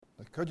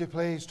Could you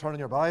please turn in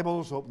your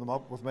Bibles, open them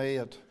up with me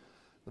at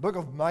the book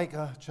of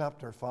Micah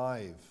chapter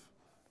 5.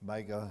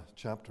 Micah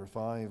chapter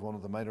 5, one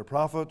of the minor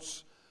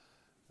prophets.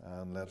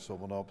 And let's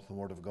open up the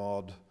Word of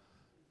God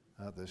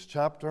at this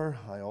chapter.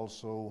 I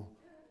also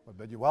would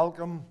bid you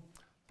welcome,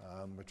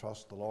 and we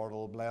trust the Lord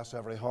will bless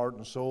every heart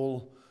and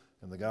soul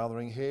in the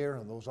gathering here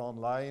and those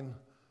online,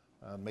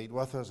 and meet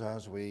with us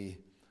as we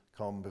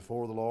come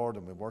before the Lord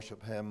and we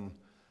worship Him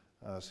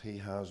as He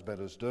has bid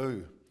us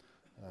do.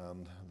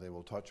 And they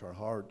will touch our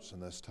hearts in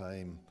this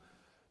time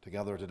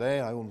together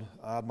today. I will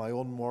add my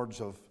own words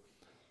of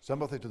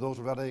sympathy to those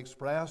already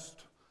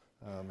expressed,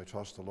 and we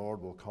trust the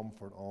Lord will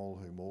comfort all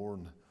who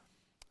mourn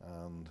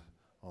and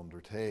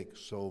undertake.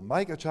 So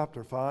Micah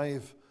chapter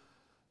 5,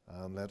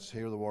 and let's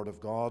hear the word of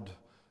God.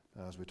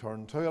 As we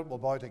turn to it, we'll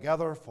bow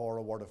together for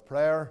a word of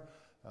prayer,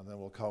 and then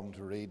we'll come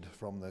to read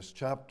from this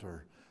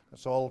chapter.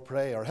 Let's all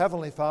pray. Our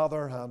Heavenly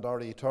Father and our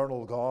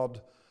eternal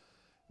God,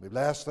 we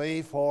bless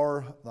Thee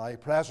for Thy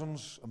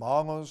presence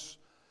among us.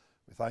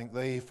 We thank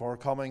Thee for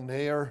coming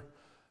near,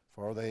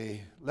 for the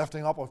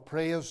lifting up of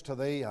praise to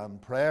Thee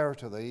and prayer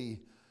to Thee.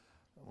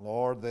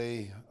 Lord,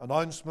 the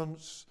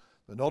announcements,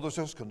 the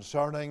notices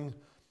concerning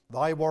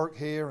Thy work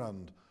here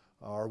and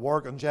our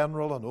work in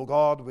general. And, O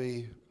God,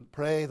 we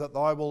pray that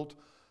Thou wilt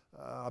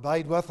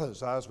abide with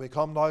us as we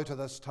come now to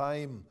this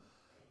time,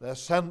 the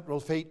central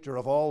feature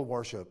of all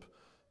worship,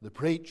 the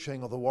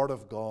preaching of the Word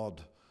of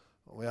God.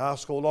 We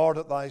ask, O Lord,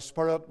 that Thy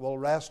Spirit will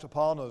rest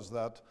upon us,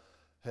 that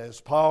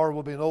His power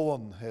will be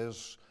known,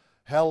 His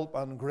help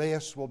and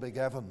grace will be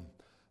given,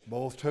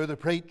 both to the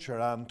preacher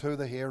and to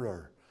the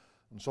hearer.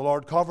 And so,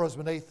 Lord, cover us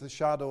beneath the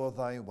shadow of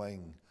Thy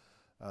wing,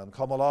 and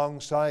come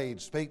alongside,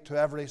 speak to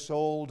every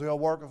soul, do a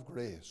work of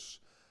grace.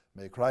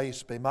 May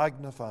Christ be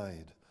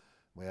magnified.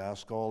 We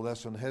ask all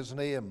this in His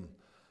name,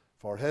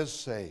 for His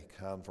sake,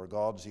 and for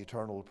God's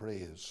eternal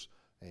praise.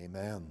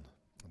 Amen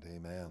and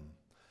amen.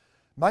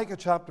 Micah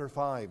chapter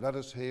 5, let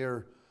us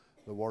hear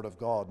the word of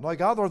God. Now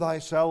gather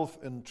thyself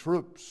in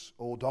troops,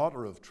 O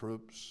daughter of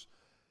troops.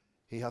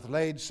 He hath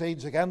laid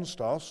siege against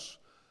us.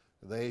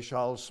 They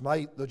shall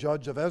smite the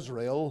judge of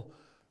Israel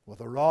with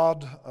a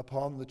rod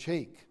upon the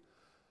cheek.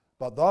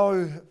 But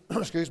thou,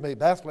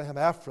 Bethlehem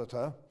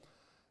Ephratah,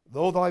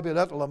 though thou be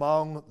little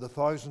among the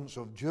thousands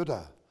of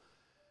Judah,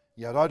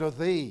 yet out of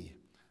thee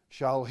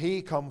shall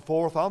he come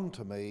forth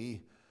unto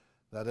me,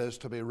 that is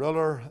to be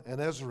ruler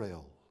in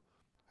Israel,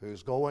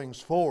 whose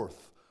goings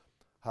forth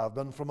have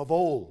been from of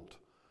old,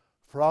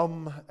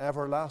 from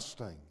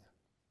everlasting.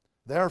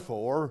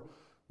 Therefore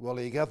will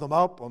he give them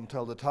up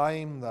until the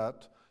time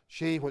that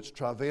she which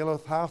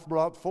travaileth hath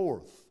brought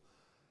forth.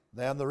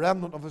 Then the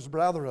remnant of his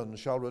brethren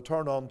shall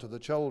return unto the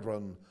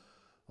children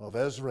of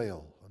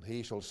Israel, and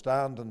he shall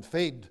stand and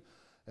feed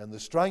in the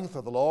strength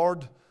of the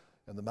Lord,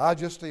 in the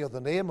majesty of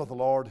the name of the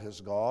Lord his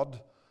God,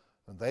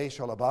 and they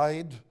shall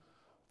abide,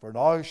 for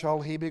now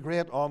shall he be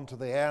great unto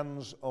the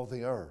ends of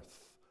the earth.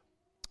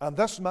 And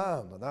this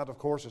man, and that of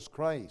course is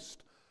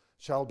Christ,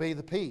 shall be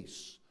the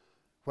peace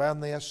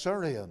when the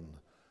Assyrian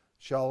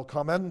shall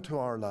come into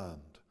our land.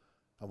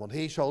 And when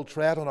he shall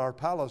tread on our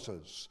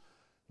palaces,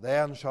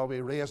 then shall we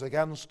raise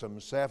against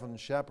him 7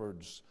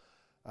 shepherds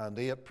and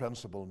 8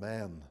 principal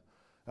men.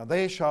 And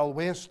they shall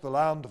waste the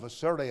land of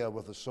Assyria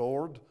with the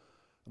sword,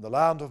 and the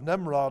land of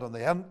Nimrod and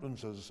the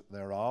entrances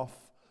thereof.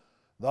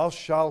 Thus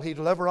shall he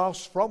deliver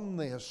us from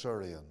the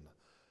Assyrian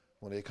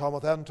when he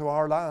cometh into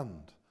our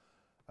land,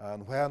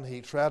 and when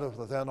he treadeth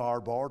within our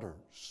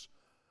borders.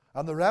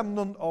 And the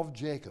remnant of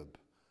Jacob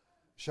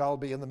shall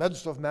be in the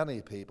midst of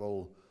many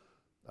people,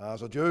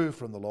 as a dew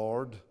from the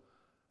Lord,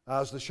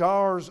 as the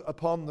showers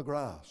upon the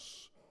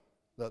grass,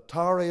 that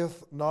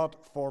tarrieth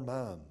not for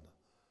man,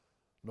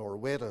 nor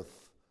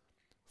waiteth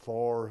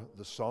for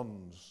the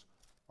sons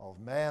of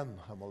men.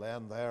 And we'll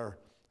end there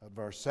at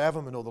verse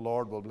 7. We know the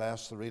Lord will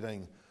bless the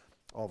reading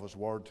of His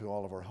word to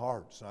all of our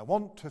hearts. And I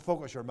want to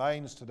focus your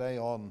minds today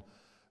on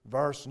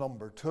verse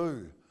number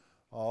 2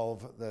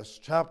 of this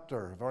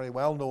chapter, a very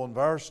well-known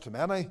verse to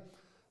many,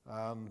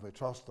 and we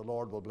trust the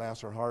Lord will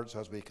bless our hearts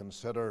as we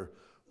consider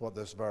what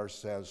this verse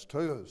says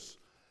to us.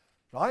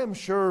 Now, I am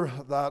sure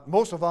that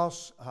most of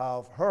us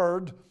have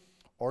heard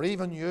or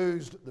even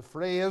used the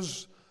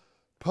phrase,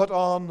 put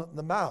on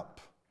the map,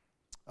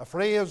 a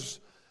phrase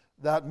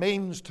that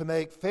means to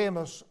make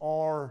famous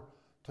or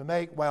to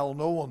make well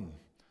known.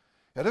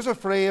 It is a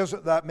phrase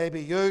that may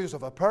be used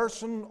of a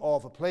person,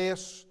 of a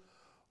place,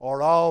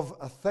 or of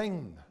a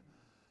thing.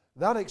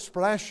 That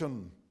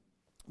expression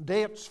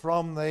dates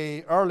from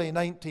the early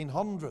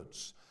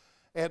 1900s.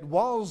 It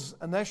was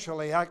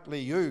initially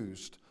actually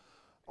used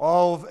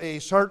of a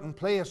certain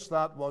place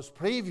that was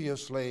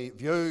previously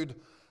viewed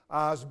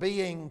as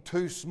being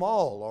too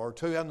small or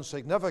too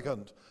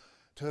insignificant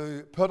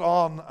to put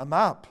on a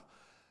map.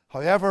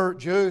 However,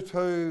 due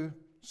to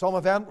some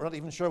event, we're not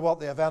even sure what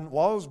the event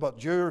was, but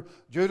due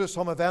to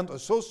some event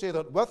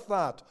associated with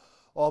that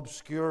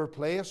obscure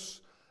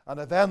place, an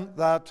event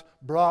that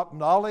brought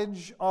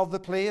knowledge of the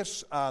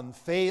place and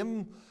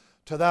fame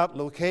to that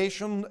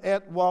location,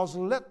 it was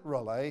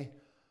literally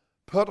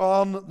put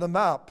on the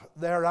map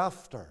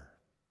thereafter.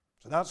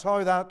 So that's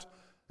how that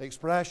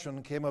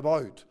expression came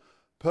about,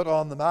 put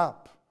on the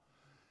map.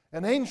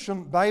 In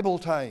ancient Bible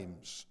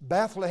times,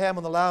 Bethlehem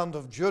in the land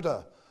of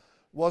Judah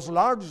was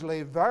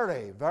largely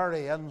very,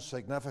 very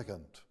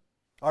insignificant.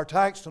 Our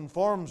text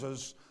informs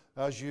us,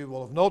 as you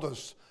will have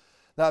noticed,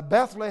 that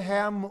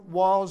Bethlehem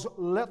was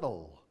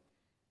little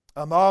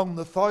among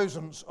the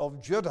thousands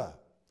of Judah.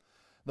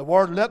 The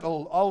word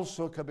little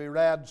also could be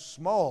read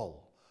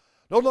small,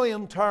 not only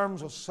in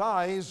terms of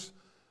size,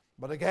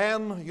 but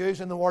again,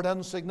 using the word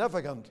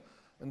insignificant.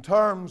 In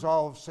terms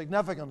of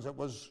significance, it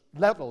was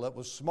little, it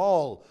was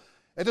small.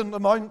 It didn't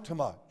amount to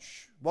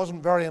much, it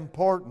wasn't very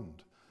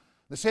important.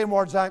 The same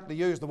word's actually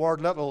used, the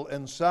word little,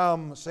 in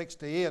Psalm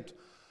 68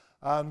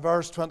 and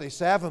verse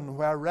 27,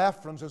 where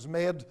reference is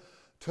made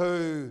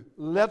to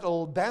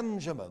little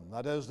Benjamin,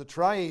 that is, the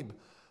tribe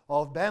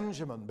of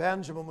Benjamin.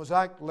 Benjamin was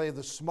actually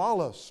the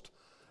smallest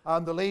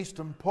and the least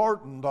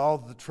important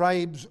of the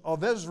tribes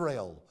of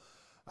Israel.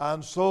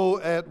 And so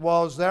it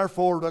was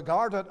therefore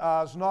regarded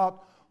as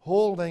not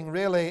holding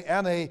really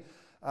any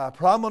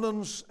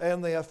prominence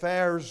in the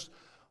affairs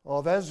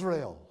of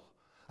Israel.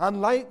 And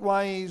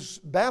likewise,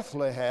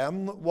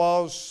 Bethlehem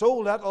was so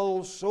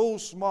little, so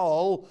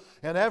small,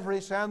 in every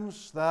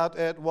sense that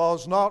it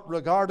was not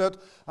regarded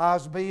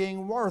as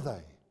being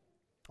worthy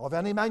of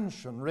any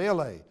mention,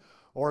 really,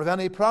 or of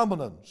any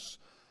prominence,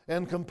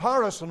 in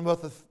comparison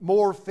with the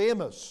more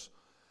famous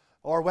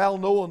or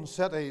well-known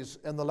cities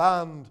in the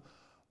land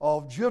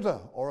of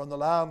Judah or in the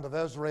land of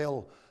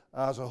Israel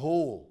as a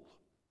whole.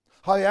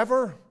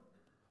 However,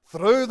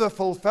 through the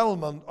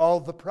fulfillment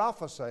of the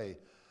prophecy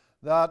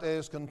that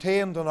is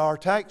contained in our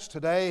text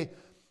today,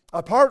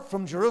 apart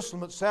from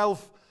Jerusalem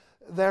itself,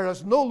 there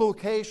is no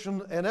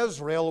location in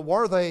Israel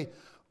worthy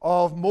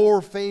of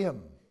more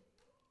fame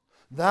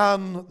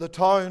than the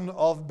town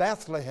of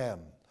Bethlehem.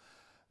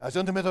 As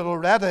intimated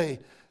already,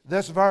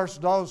 this verse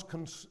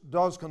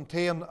does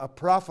contain a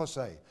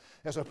prophecy.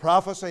 It's a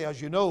prophecy,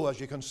 as you know, as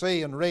you can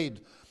see and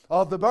read,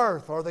 of the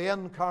birth or the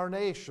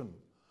incarnation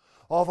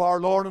of our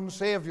Lord and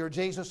Savior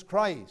Jesus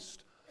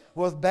Christ,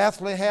 with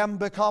Bethlehem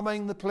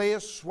becoming the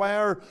place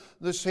where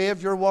the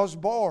Savior was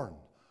born.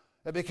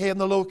 It became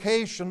the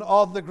location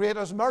of the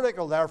greatest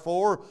miracle,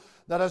 therefore,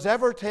 that has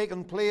ever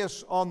taken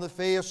place on the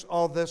face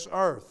of this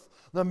earth.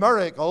 The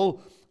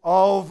miracle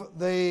of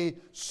the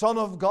Son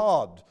of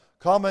God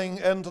coming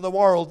into the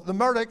world. The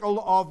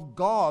miracle of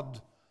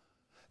God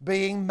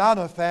being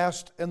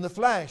manifest in the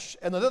flesh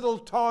in the little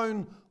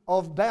town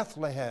of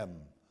Bethlehem.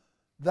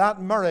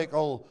 That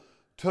miracle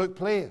took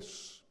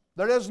place.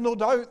 There is no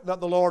doubt that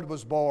the Lord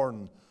was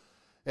born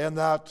in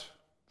that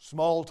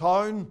small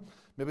town,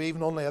 maybe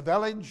even only a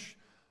village.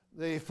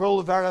 The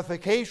full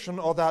verification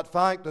of that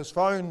fact is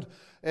found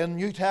in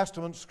New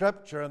Testament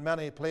Scripture in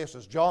many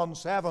places. John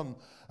 7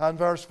 and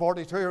verse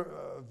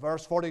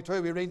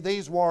 42, we read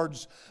these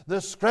words,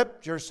 "The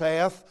Scripture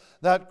saith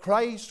that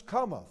Christ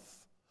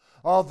cometh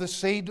of the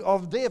seed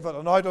of David,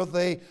 and out of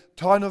the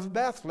town of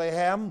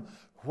Bethlehem,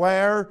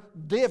 where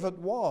David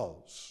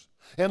was."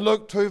 In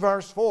Luke 2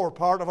 verse 4,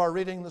 part of our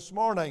reading this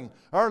morning,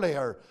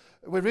 earlier,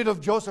 we read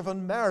of Joseph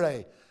and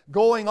Mary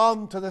going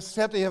on to the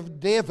city of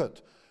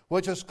David,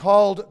 which is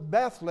called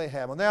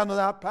Bethlehem. And then in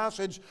that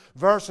passage,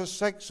 verses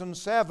 6 and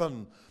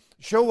 7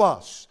 show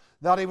us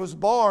that he was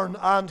born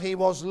and he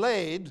was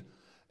laid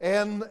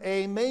in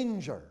a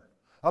manger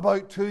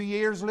about 2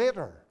 years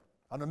later.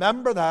 And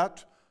remember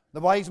that the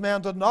wise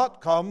men did not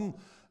come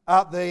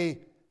at the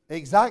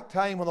exact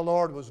time when the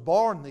Lord was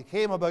born. They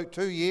came about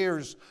 2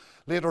 years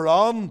later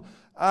on.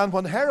 And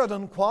when Herod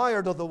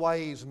inquired of the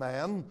wise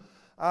men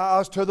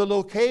as to the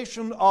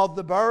location of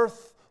the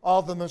birth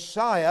of the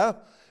Messiah,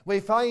 we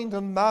find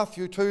in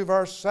Matthew 2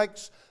 verse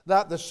 6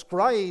 that the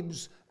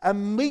scribes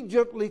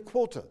immediately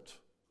quoted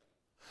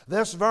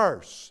this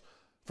verse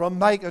from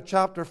Micah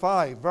chapter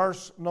 5,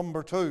 verse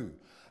number 2.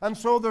 And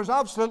so there's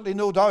absolutely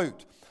no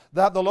doubt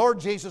that the Lord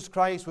Jesus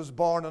Christ was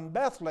born in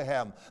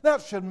Bethlehem.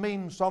 That should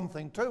mean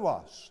something to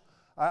us.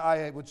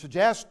 I would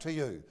suggest to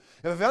you,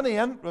 if you have any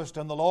interest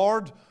in the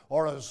Lord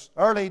or His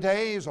early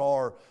days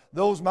or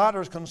those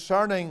matters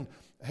concerning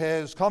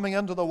His coming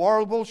into the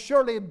world, well,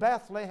 surely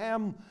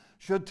Bethlehem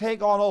should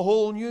take on a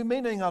whole new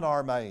meaning in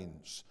our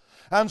minds.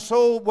 And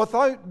so,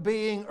 without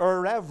being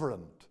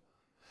irreverent,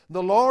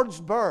 the Lord's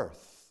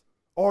birth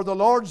or the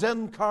Lord's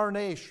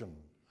incarnation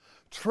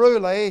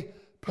truly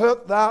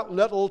put that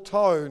little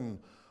town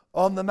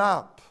on the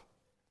map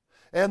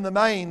in the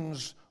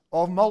minds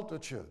of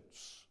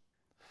multitudes.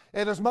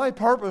 It is my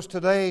purpose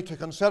today to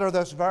consider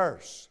this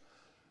verse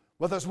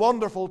with this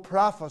wonderful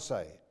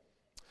prophecy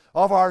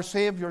of our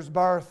Savior's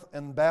birth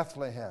in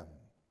Bethlehem.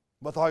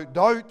 Without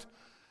doubt,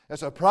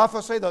 it's a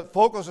prophecy that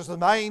focuses the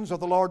minds of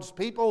the Lord's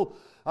people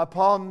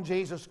upon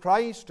Jesus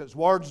Christ. Its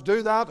words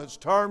do that, its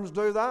terms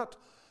do that.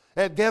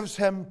 It gives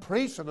Him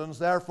precedence,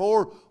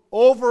 therefore,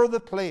 over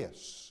the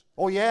place.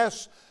 Oh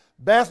yes,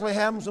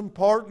 Bethlehem's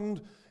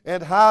important.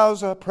 It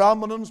has a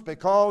prominence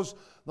because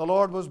the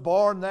Lord was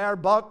born there,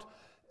 but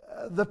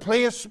the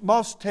place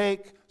must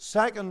take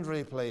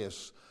secondary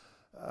place,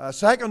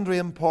 secondary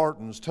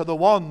importance to the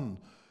one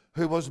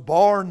who was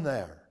born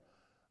there.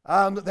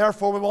 And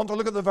therefore we want to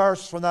look at the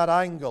verse from that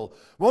angle.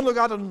 We want to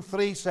look at it in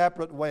three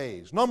separate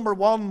ways. Number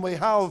one, we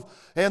have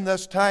in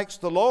this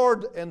text the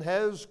Lord in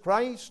His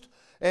Christ,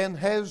 in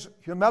His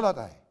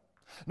humility.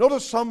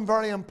 Notice some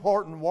very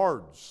important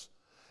words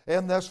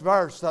in this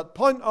verse that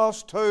point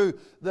us to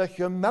the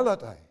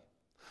humility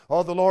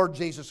of the Lord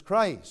Jesus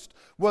Christ.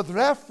 With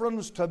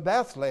reference to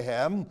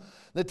Bethlehem,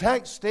 the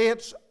text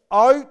states,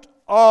 out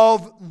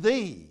of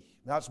thee,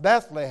 that's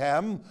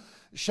Bethlehem,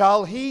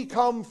 shall He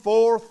come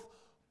forth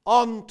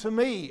unto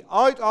me.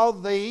 Out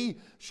of thee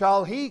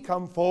shall He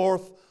come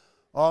forth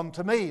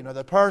unto me. Now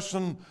the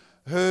person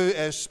who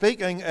is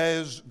speaking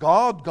is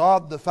God,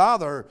 God the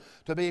Father,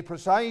 to be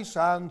precise,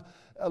 and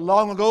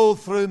long ago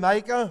through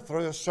Micah,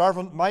 through his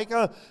servant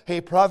Micah, he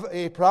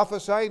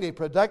prophesied, he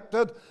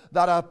predicted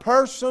that a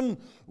person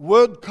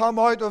would come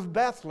out of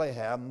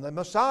Bethlehem, the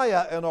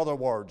Messiah in other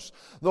words,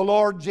 the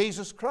Lord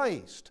Jesus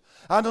Christ.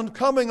 And in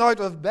coming out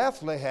of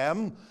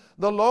Bethlehem,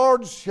 the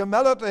Lord's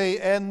humility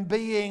in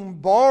being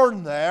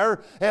born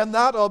there, in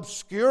that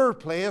obscure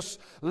place,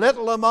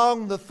 little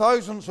among the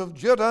thousands of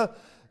Judah,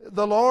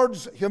 the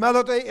Lord's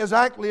humility is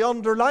actually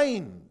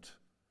underlined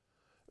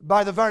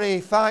by the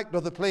very fact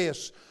of the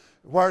place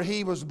where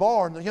He was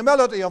born, the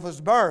humility of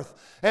His birth.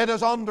 It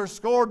is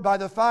underscored by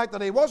the fact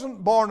that He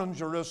wasn't born in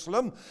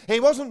Jerusalem. He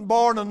wasn't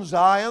born in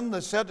Zion,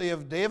 the city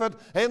of David,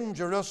 in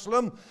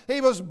Jerusalem. He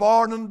was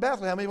born in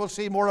Bethlehem. We will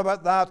see more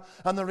about that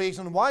and the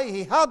reason why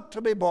He had to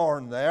be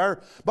born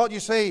there. But you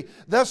see,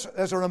 this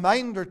is a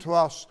reminder to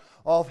us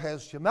of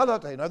His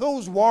humility. Now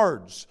those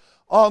words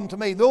unto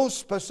me, those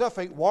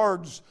specific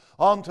words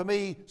unto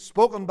me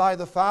spoken by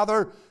the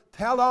Father,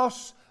 tell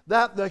us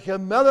that the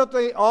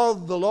humility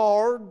of the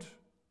Lord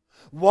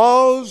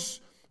was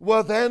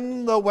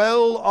within the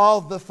will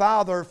of the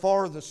Father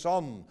for the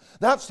Son.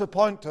 That's the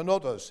point to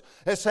notice.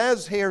 It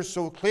says here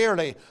so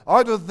clearly,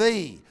 out of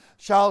thee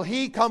shall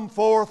He come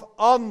forth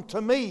unto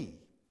me.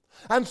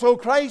 And so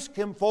Christ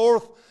came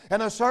forth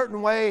in a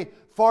certain way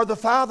for the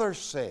Father's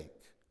sake,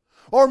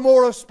 or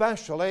more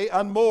especially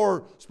and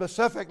more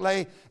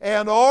specifically,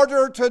 in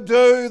order to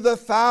do the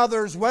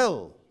Father's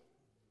will.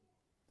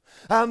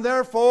 And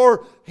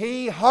therefore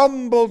He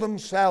humbled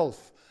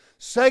Himself,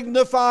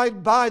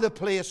 signified by the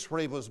place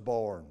where He was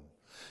born.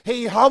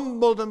 He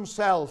humbled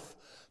Himself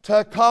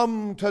to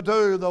come to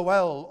do the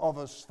will of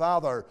His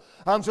Father.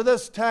 And so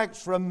this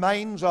text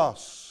reminds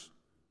us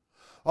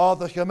of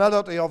the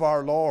humility of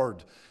our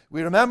Lord.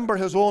 We remember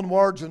His own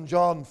words in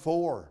John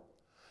 4.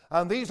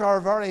 And these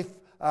are very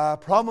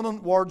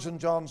prominent words in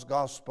John's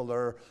Gospel.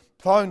 They're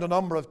found a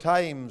number of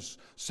times,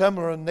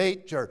 similar in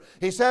nature.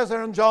 He says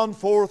there in John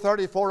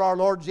 4:34, our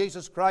Lord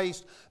Jesus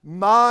Christ,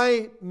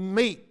 my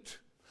meat,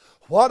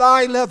 what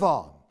I live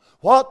on,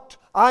 what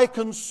I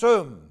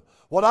consume,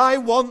 what I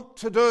want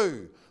to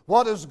do,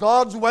 what is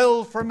God's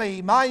will for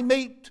me. My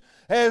meat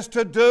is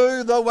to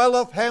do the will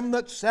of Him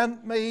that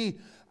sent me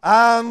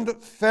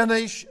and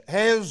finish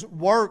His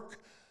work.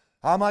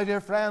 My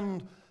dear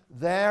friend,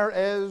 there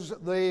is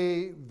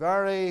the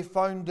very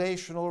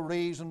foundational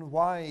reason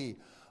why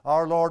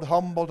our Lord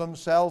humbled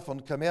Himself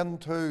and came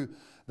into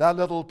that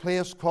little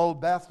place called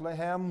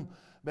Bethlehem,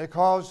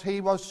 because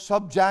He was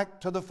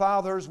subject to the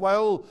Father's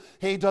will.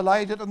 He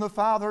delighted in the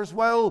Father's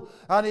will,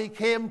 and He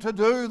came to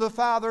do the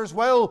Father's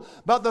will.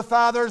 But the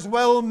Father's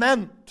will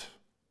meant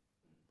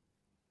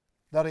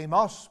that He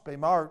must be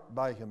marked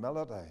by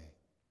humility.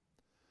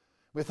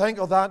 We think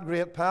of that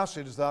great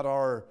passage that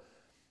our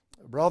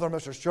brother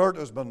Mr. Stewart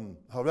has been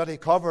already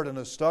covered in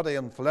his study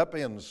in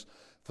Philippians.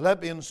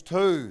 Philippians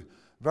 2,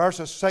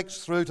 verses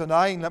 6 through to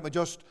 9. Let me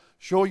just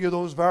show you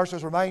those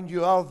verses, remind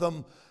you of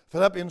them.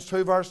 Philippians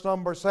 2, verse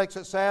number 6,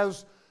 it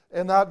says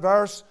in that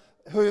verse,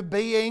 who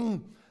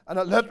being, and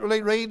it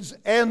literally reads,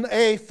 in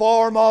a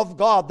form of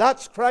God.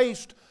 That's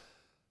Christ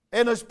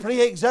in His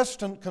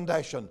pre-existent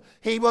condition.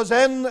 He was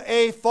in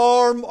a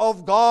form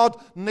of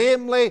God,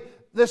 namely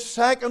the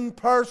second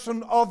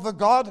person of the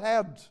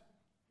Godhead.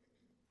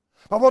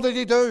 But what did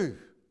He do?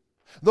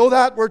 Though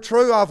that were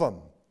true of Him,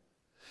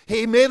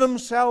 He made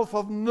Himself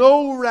of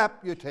no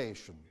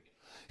reputation.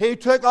 He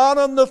took on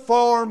Him the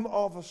form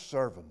of a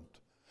servant.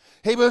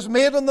 He was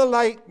made in the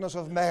likeness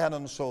of men,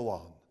 and so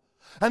on.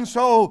 And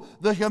so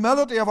the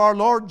humility of our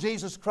Lord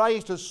Jesus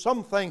Christ is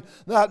something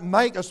that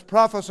Micah's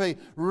prophecy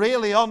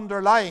really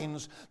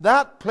underlines.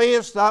 That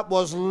place that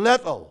was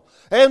little,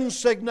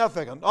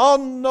 insignificant,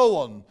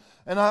 unknown,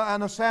 in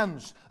a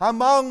sense,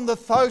 among the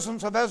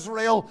thousands of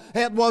Israel,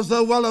 it was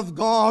the will of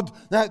God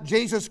that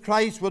Jesus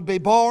Christ would be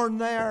born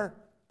there.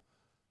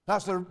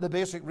 That's the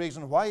basic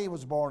reason why He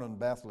was born in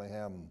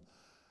Bethlehem,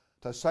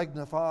 to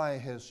signify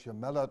His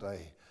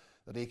humility.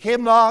 That He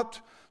came not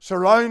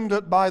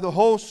surrounded by the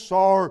hosts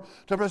or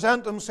to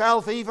present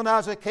Himself even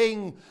as a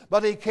king,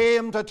 but He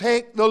came to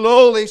take the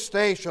lowly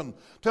station,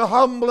 to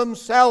humble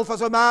Himself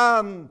as a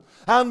man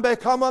and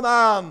become a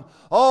man,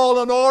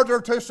 all in order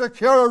to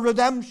secure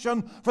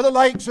redemption for the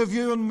likes of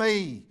you and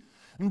me.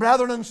 And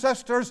brethren and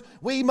sisters,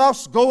 we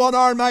must go on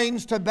our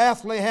minds to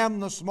Bethlehem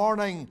this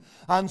morning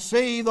and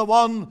see the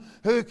one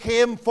who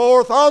came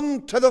forth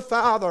unto the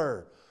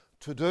Father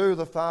to do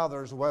the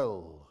Father's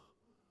will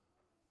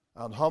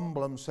and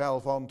humble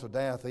himself unto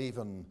death,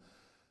 even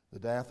the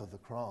death of the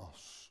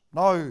cross.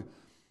 Now,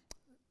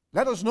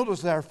 let us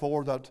notice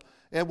therefore that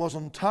it was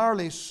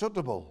entirely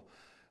suitable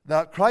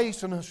that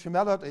Christ in his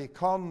humility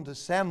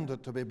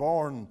condescended to be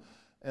born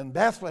in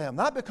Bethlehem.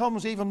 That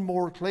becomes even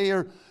more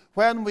clear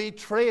when we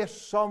trace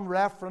some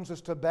references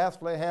to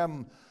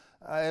Bethlehem,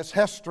 its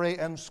history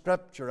in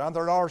Scripture. And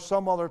there are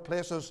some other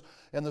places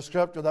in the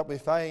Scripture that we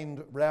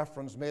find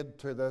reference made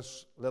to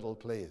this little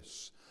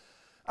place.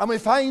 And we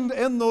find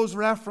in those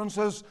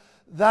references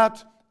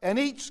that in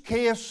each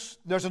case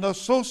there's an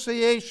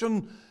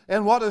association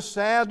in what is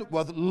said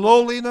with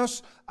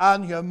lowliness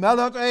and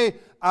humility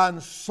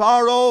and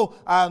sorrow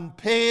and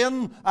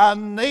pain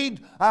and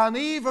need and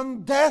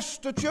even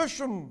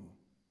destitution.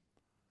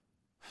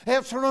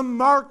 It's a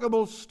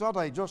remarkable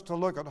study just to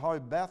look at how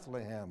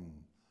Bethlehem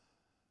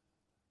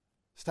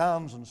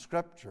stands in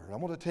Scripture. I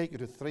want to take you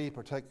to 3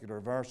 particular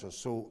verses,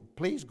 so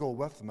please go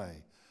with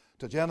me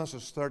to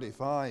Genesis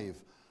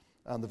 35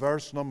 and the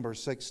verse number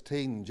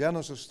 16.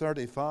 Genesis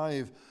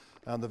 35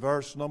 and the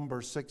verse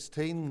number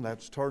 16.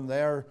 Let's turn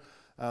there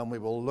and we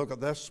will look at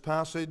this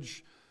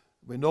passage.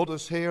 We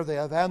notice here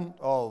the event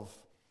of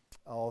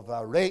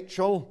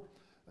Rachel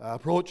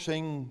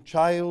approaching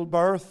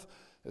childbirth.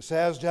 It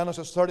says,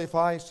 Genesis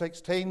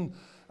 35:16,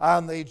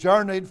 and they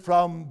journeyed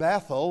from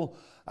Bethel,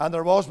 and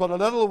there was but a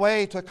little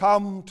way to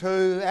come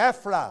to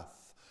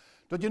Ephrath.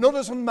 Did you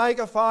notice in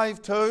Micah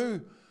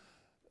 5:2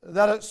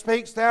 that it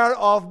speaks there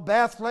of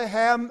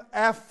Bethlehem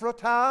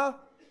Ephratah?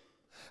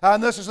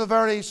 And this is the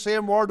very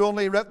same word,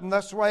 only written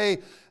this way.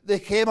 They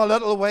came a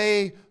little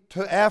way to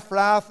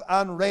Ephrath,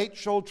 and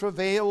Rachel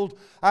travailed,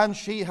 and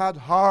she had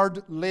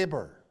hard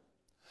labor.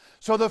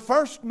 So the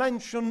first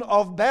mention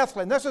of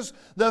Bethlehem, this is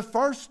the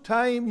first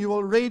time you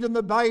will read in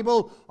the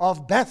Bible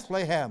of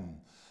Bethlehem.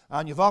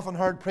 And you've often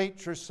heard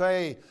preachers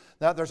say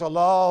that there's a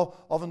law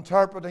of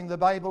interpreting the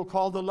Bible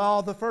called the law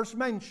of the first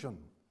mention.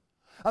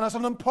 And it's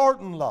an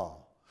important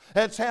law.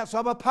 It sets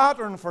up a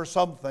pattern for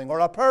something,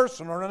 or a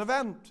person, or an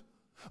event,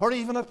 or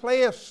even a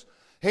place.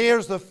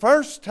 Here's the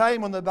first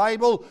time in the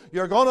Bible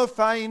you're going to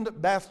find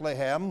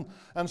Bethlehem,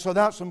 and so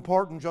that's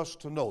important just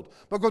to note.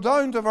 But go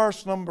down to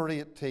verse number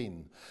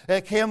 18.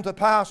 It came to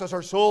pass as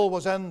her soul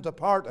was in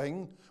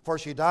departing, for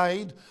she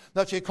died,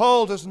 that she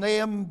called his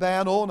name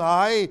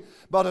Ben-Oni,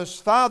 but his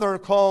father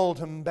called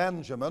him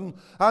Benjamin.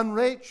 And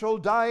Rachel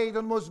died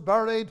and was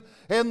buried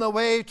in the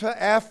way to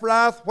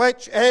Ephrath,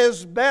 which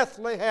is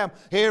Bethlehem.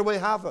 Here we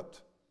have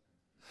it.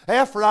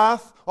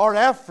 Ephrath, or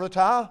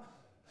Ephratah,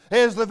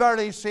 is the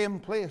very same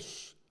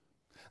place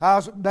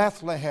as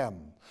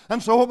Bethlehem.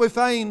 And so what we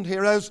find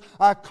here is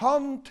a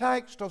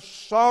context of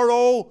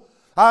sorrow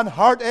and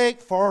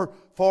heartache for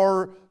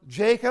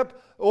Jacob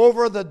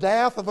over the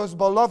death of his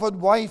beloved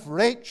wife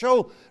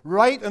Rachel,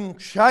 right in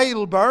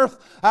childbirth,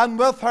 and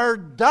with her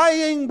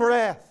dying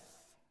breath,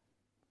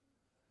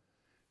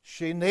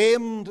 she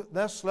named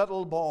this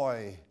little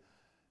boy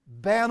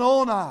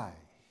Ben-Oni,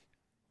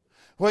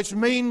 which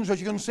means,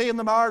 as you can see in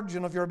the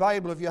margin of your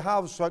Bible, if you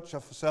have such a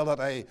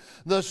facility,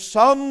 the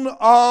son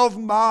of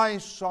my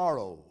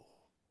sorrow.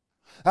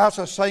 That's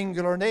a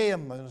singular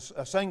name,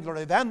 a singular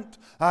event,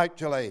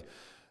 actually.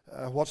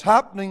 What's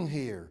happening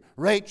here?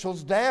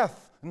 Rachel's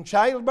death and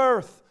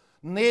childbirth,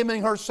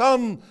 naming her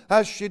son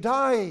as she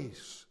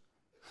dies.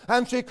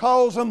 And she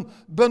calls him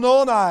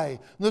Ben-Oni,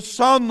 the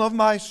son of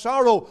my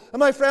sorrow. And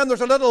my friend,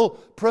 there's a little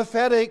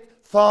prophetic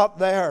thought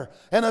there,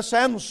 in a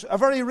sense, a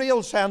very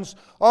real sense,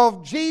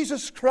 of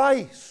Jesus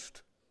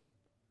Christ.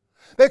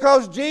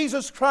 Because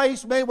Jesus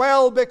Christ may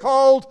well be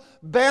called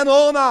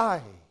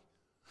Ben-Oni,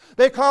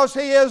 because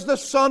he is the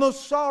son of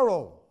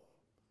sorrow.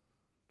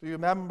 Do you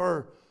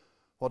remember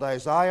what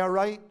Isaiah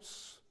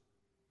writes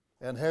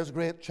in his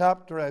great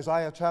chapter,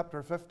 Isaiah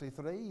chapter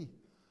 53,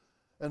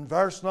 in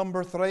verse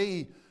number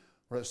 3,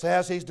 where it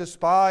says, he's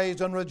despised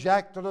and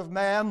rejected of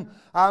men,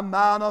 a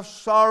man of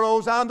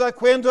sorrows and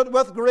acquainted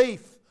with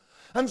grief.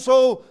 And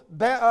so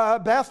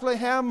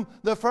Bethlehem,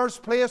 the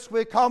first place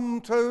we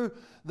come to,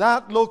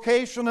 that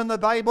location in the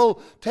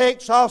Bible,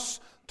 takes us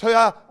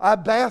to a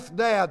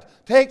Beth-dead,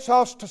 takes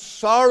us to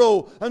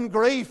sorrow and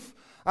grief,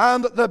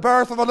 and the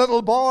birth of a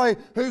little boy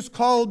who's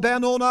called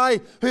Ben-Oni,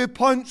 who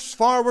points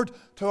forward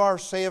to our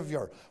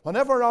Savior.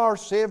 Whenever our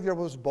Savior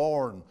was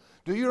born,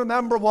 do you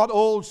remember what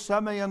old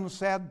Simeon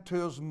said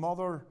to his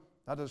mother,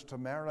 that is to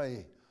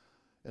Mary,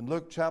 in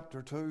Luke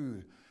chapter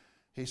 2?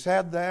 He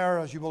said there,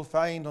 as you will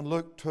find in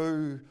Luke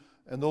 2,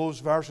 in those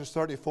verses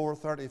 34,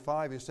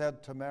 35, he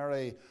said to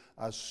Mary,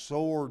 a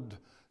sword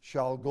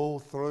shall go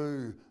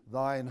through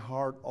thine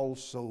heart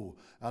also.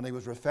 And he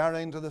was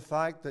referring to the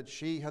fact that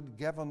she had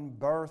given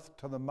birth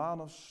to the man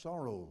of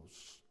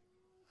sorrows,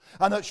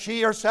 and that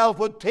she herself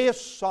would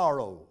taste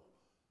sorrow,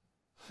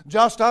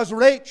 just as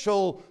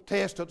Rachel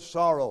tasted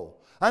sorrow,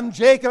 and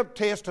Jacob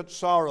tasted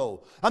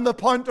sorrow. And the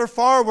pointer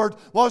forward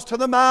was to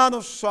the man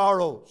of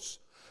sorrows.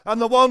 and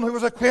the one who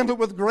was acquainted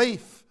with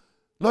grief.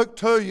 Luke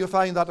 2, you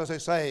find that, as I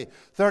say,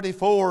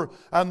 34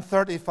 and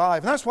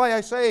 35. And that's why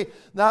I say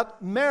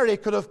that Mary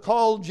could have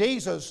called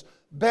Jesus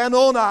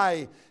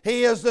Benoni.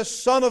 He is the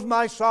son of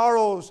my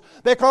sorrows,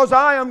 because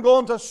I am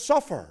going to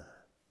suffer,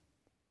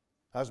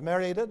 as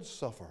Mary did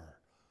suffer,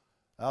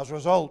 as a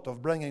result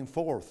of bringing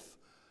forth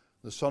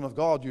the Son of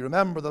God. You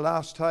remember the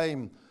last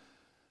time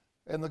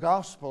in the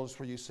Gospels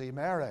where you see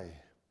Mary.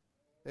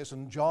 It's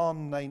in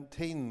John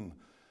 19.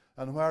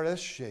 And where is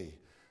she?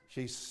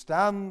 She's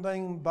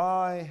standing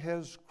by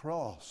his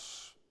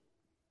cross.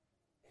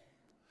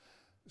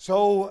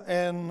 So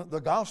in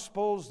the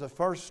Gospels, the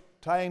first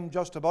time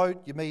just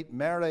about you meet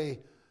Mary,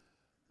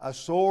 a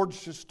sword,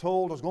 she's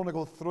told, is going to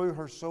go through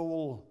her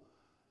soul.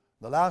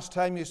 The last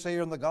time you see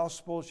her in the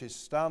Gospel, she's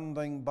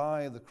standing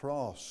by the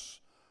cross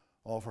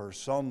of her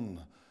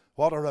Son.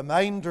 What a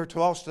reminder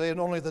to us today,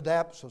 not only the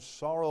depths of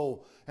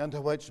sorrow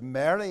into which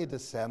Mary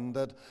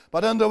descended,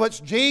 but into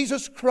which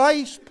Jesus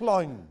Christ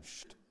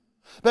plunged,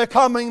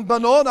 becoming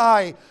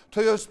Benoni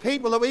to his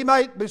people, that we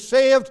might be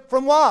saved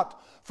from what?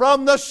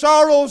 From the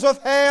sorrows of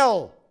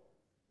hell.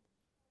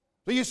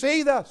 Do you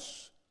see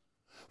this?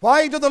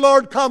 Why did the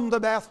Lord come to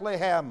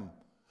Bethlehem?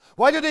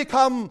 Why did he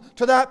come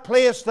to that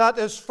place that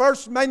is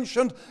first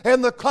mentioned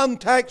in the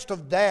context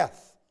of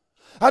death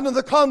and in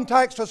the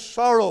context of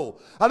sorrow?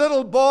 A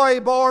little boy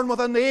born with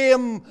a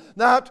name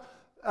that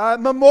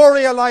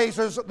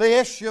memorializes the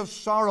issue of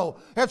sorrow.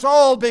 It's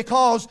all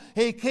because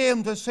he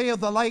came to save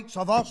the likes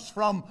of us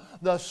from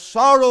the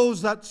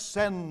sorrows that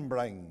sin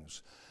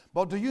brings.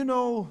 But do you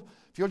know,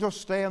 if you'll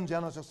just stay in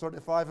Genesis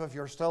 35, if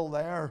you're still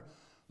there,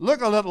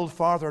 look a little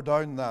farther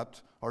down that,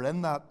 or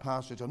in that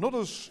passage, and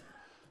notice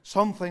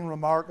something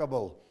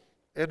remarkable.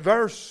 In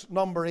verse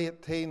number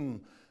 18,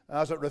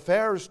 as it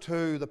refers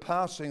to the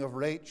passing of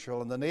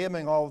Rachel and the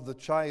naming of the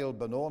child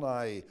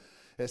Benoni,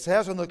 it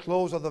says in the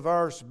close of the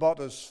verse, but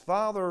his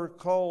father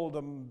called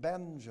him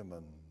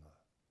Benjamin.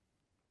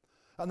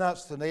 And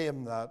that's the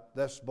name that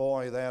this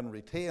boy then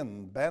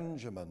retained,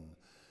 Benjamin.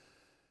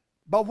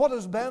 But what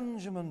does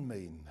Benjamin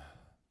mean?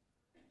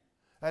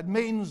 It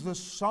means the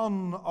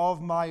son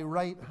of my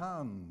right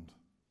hand.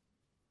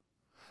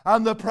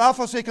 And the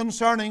prophecy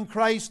concerning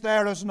Christ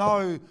there is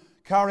now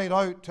carried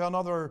out to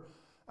another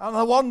and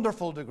a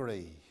wonderful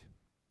degree.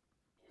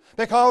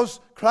 Because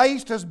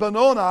Christ is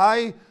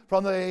Benoni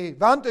from the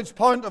vantage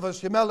point of his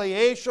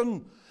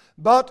humiliation,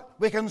 but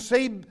we can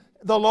see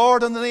the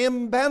Lord in the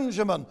name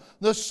Benjamin,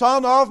 the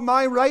son of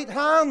my right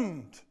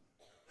hand.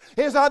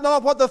 Is that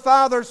not what the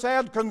Father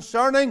said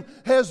concerning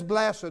his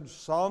blessed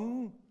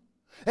Son?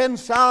 In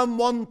Psalm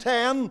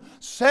 110,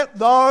 sit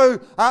thou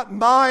at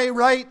my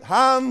right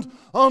hand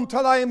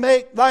until I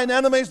make thine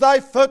enemies thy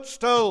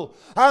footstool.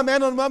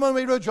 Amen and women,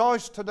 we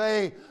rejoice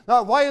today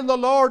that while the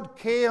Lord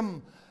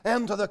came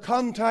into the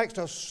context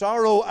of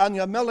sorrow and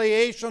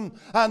humiliation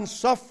and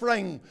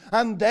suffering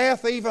and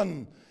death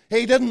even,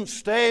 he didn't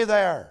stay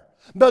there.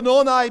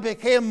 Benoni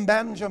became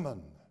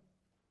Benjamin.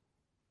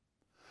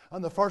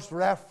 And the first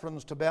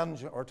reference to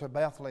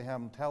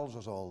Bethlehem tells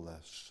us all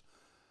this.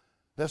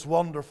 This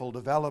wonderful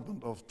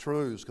development of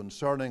truths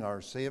concerning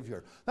our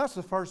Savior. That's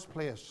the first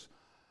place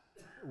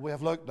we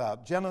have looked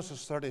at,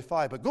 Genesis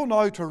 35. But go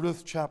now to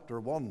Ruth chapter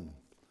 1.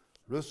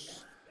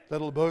 Ruth's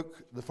little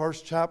book, the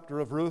first chapter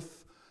of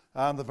Ruth,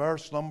 and the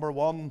verse number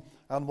 1.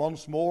 And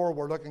once more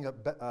we're looking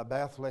at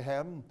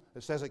Bethlehem.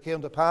 It says, it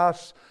came to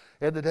pass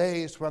in the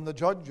days when the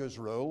judges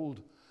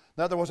ruled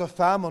that there was a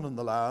famine in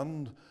the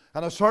land,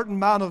 and a certain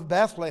man of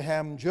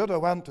Bethlehem, Judah,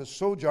 went to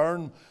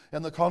sojourn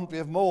in the country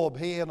of Moab,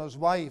 he and his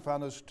wife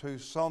and his 2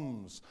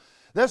 sons.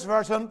 This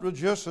verse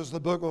introduces the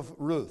book of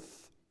Ruth.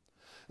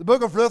 The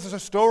book of Ruth is a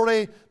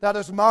story that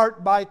is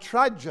marked by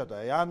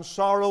tragedy and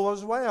sorrow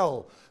as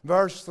well.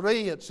 Verse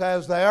 3, it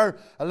says there,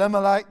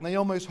 Elimelech,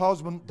 Naomi's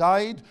husband,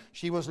 died.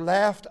 She was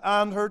left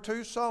and her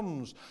 2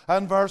 sons.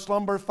 And verse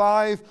number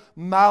 5,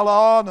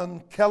 Mahlon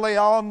and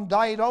Chilion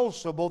died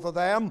also, both of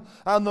them.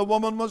 And the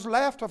woman was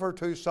left of her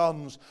 2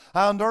 sons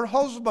and her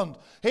husband.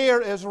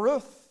 Here is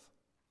Ruth.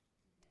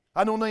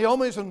 I know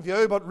Naomi's in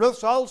view, but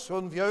Ruth's also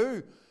in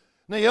view.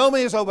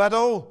 Naomi is a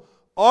widow.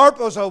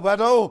 Orpah's a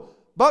widow.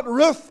 But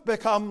Ruth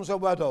becomes a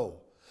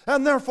widow.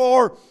 And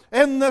therefore,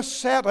 in this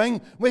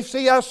setting, we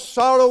see a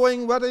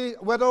sorrowing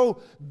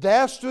widow,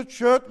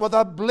 destitute with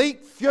a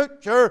bleak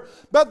future.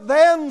 But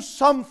then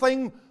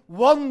something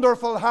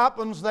wonderful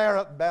happens there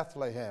at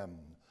Bethlehem.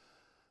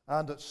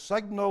 And it's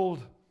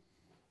signaled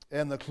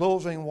in the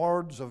closing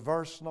words of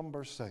verse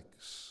number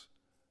 6.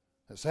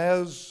 It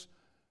says,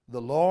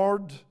 the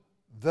Lord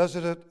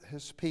visited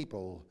his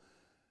people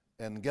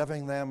in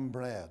giving them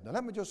bread. Now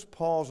let me just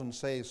pause and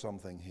say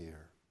something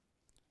here.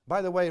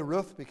 By the way,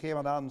 Ruth became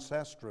an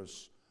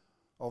ancestress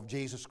of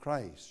Jesus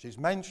Christ. She's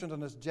mentioned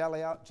in his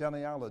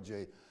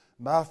genealogy.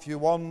 Matthew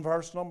 1,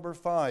 verse number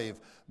 5.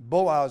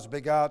 Boaz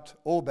begat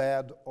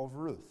Obed of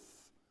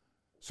Ruth.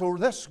 So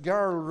this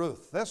girl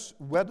Ruth, this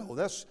widow,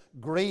 this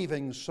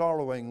grieving,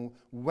 sorrowing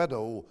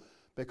widow,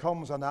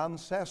 becomes an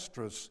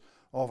ancestress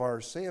of our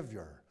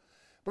Savior.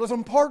 But it's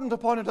important to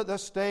point out at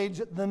this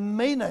stage the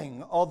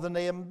meaning of the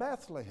name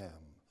Bethlehem.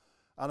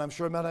 And I'm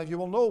sure many of you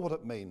will know what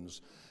it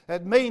means.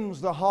 It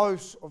means the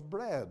house of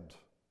bread.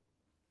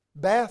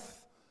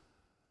 Beth,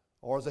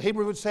 or as the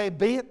Hebrew would say,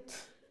 Beit,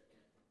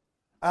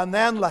 and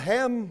then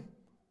Lehem,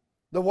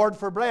 the word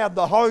for bread,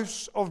 the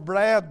house of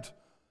bread.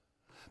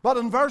 But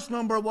in verse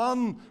number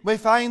 1, we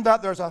find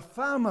that there's a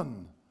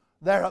famine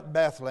there at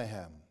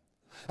Bethlehem.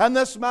 And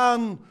this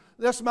man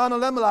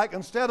Elimelech,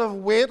 instead of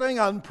waiting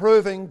and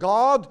proving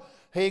God,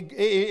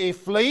 he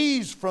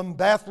flees from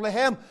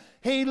Bethlehem.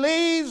 He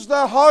leaves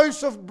the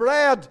house of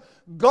bread.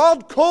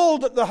 God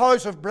called it the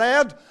house of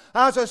bread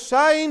as a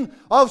sign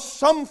of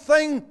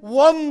something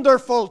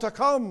wonderful to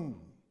come.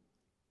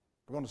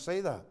 We're going to see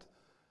that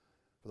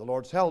with the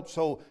Lord's help.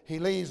 So he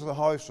leaves the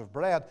house of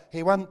bread.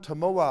 He went to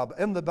Moab.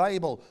 In the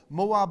Bible,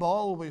 Moab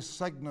always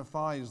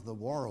signifies the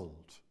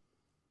world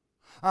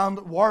and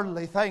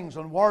worldly things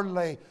and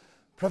worldly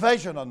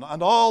provision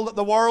and all that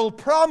the world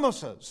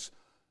promises.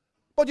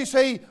 But you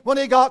see, when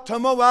he got to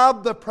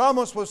Moab, the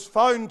promise was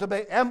found to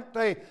be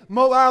empty.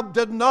 Moab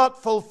did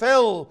not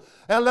fulfill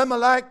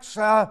Elimelech's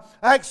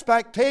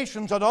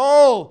expectations at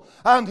all.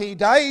 And he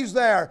dies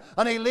there,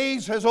 and he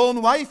leaves his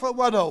own wife a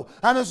widow,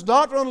 and his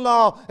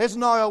daughter-in-law is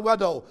now a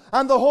widow.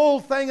 And the whole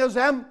thing is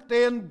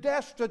empty and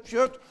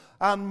destitute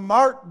and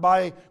marked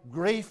by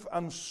grief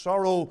and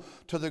sorrow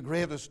to the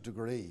greatest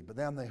degree. But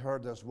then they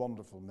heard this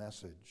wonderful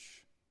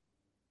message.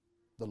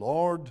 The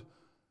Lord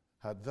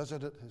had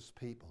visited his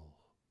people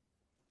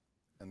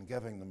in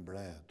giving them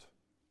bread.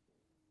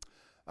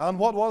 And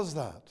what was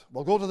that?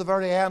 We'll go to the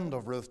very end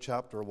of Ruth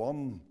chapter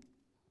 1,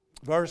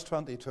 verse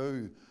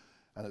 22.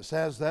 And it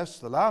says this,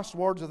 the last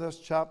words of this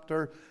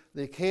chapter,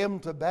 they came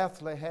to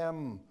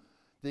Bethlehem.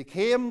 They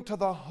came to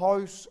the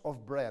house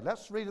of bread.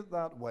 Let's read it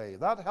that way.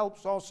 That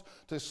helps us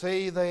to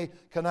see the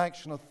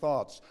connection of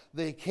thoughts.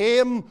 They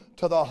came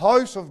to the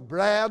house of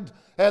bread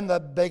in the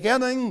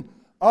beginning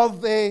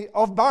of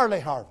barley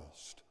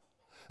harvest.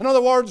 In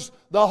other words,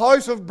 the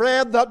house of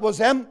bread that was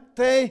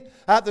empty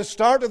at the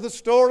start of the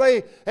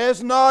story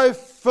is now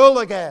full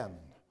again.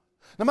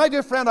 Now, my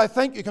dear friend, I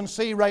think you can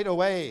see right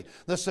away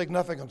the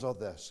significance of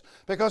this.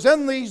 Because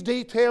in these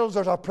details,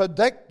 there's a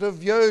predictive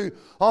view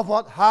of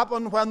what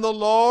happened when the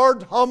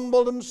Lord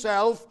humbled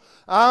himself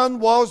and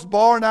was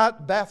born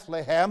at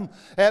Bethlehem.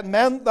 It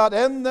meant that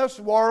in this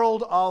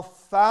world of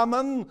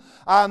famine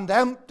and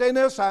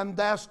emptiness and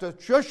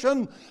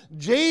destitution,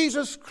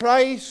 Jesus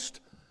Christ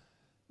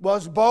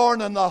was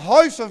born in the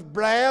house of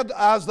bread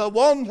as the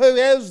one who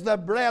is the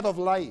bread of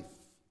life.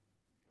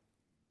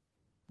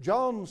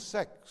 John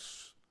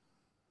 6,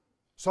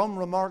 some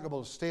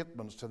remarkable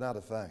statements to that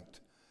effect.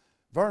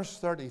 Verse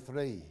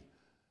 33,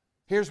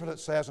 here's what it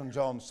says in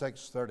John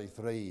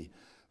 6:33.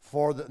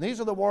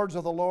 These are the words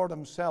of the Lord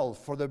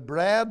himself. For the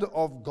bread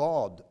of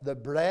God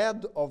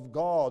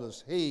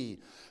is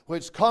he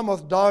which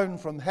cometh down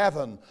from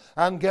heaven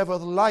and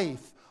giveth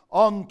life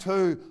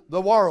unto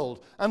the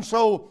world. And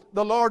so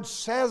the Lord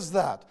says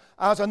that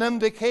as an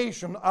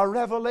indication, a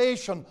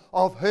revelation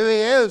of who he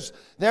is.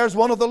 There's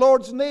one of the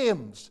Lord's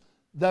names,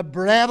 the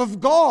bread of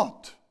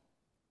God.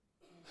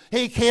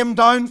 He came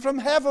down from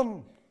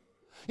heaven.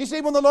 You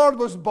see, when the Lord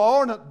was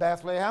born at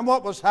Bethlehem,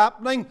 what was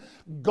happening?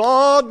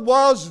 God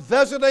was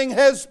visiting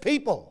his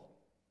people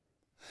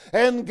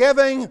in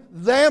giving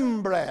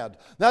them bread.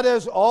 That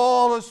is,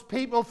 all his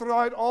people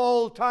throughout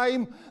all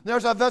time.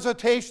 There's a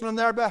visitation on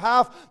their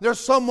behalf. There's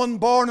someone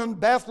born in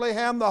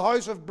Bethlehem, the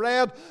house of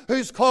bread,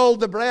 who's called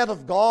the bread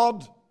of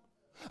God.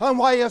 And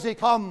why has he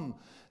come?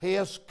 He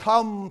has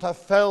come to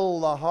fill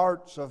the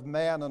hearts of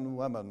men and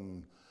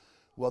women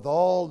with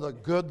all the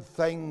good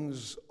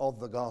things of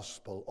the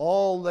gospel,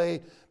 all the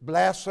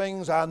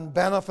blessings and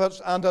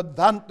benefits and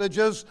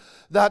advantages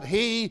that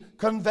he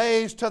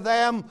conveys to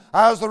them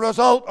as the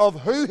result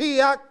of who he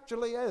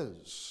actually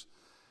is.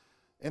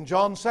 In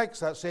John 6,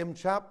 that same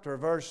chapter,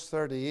 verse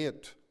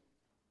 38,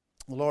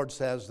 the Lord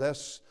says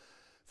this,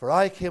 For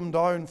I came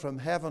down from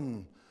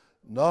heaven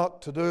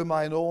not to do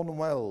mine own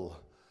will,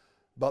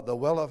 but the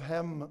will of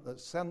him that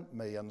sent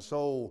me. And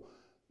so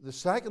the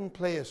second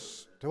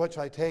place to which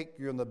I take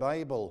you in the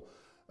Bible,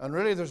 and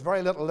really there's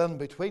very little in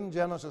between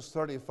Genesis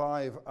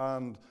 35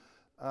 and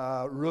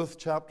Ruth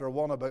chapter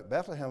 1 about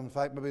Bethlehem. In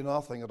fact, maybe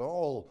nothing at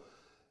all,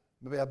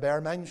 maybe a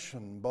bare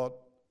mention. But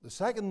the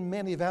second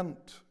main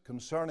event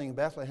concerning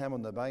Bethlehem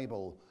in the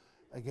Bible,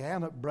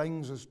 again it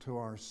brings us to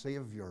our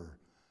Savior.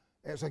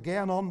 It's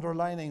again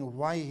underlining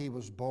why he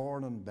was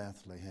born in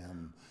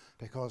Bethlehem,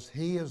 because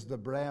he is the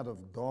bread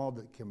of God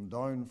that came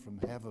down from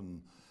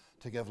heaven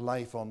to give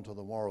life unto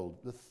the world.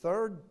 The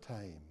third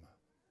time,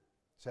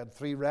 said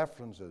three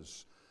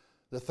references.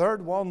 The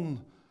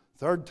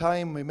third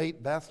time we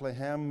meet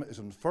Bethlehem is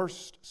in 1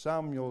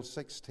 Samuel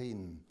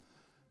 16.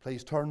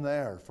 Please turn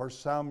there, 1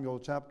 Samuel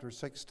chapter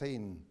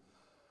 16.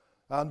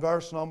 And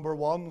verse number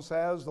 1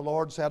 says, The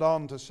Lord said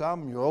unto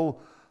Samuel,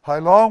 How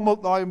long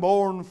wilt thou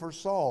mourn for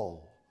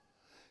Saul?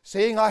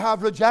 Seeing I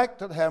have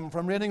rejected him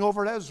from reigning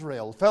over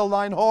Israel, fill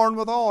thine horn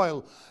with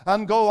oil,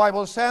 and go, I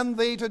will send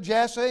thee to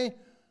Jesse,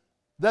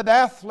 the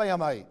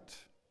Bethlehemite,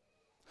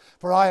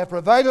 For I have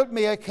provided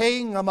me a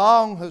king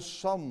among his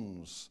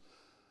sons.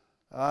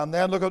 And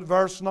then look at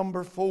verse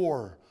number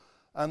 4.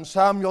 And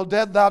Samuel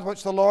did that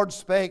which the Lord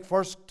spake.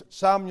 1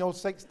 Samuel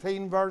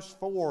 16 verse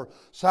 4.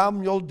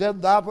 Samuel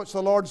did that which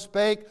the Lord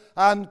spake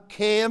and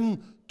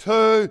came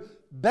to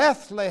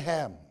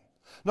Bethlehem.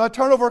 Now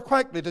turn over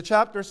quickly to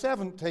chapter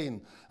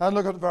 17 and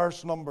look at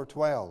verse number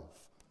 12.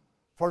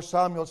 1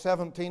 Samuel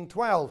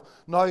 17:12.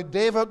 Now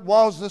David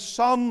was the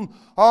son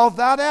of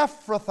that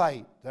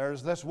Ephrathite.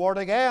 There's this word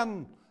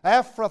again,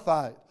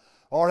 Ephrathite.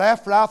 Or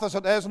Ephrath as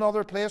it is in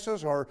other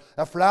places, or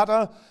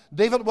Ephrata.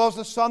 David was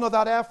the son of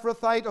that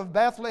Ephrathite of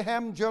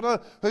Bethlehem,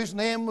 Judah, whose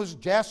name was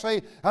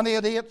Jesse, and he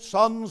had 8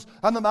 sons,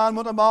 and the man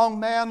went among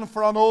men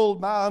for an old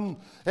man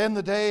in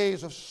the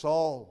days of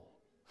Saul.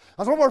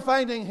 And what we're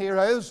finding here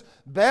is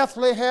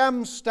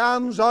Bethlehem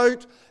stands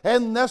out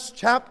in this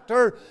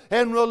chapter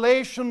in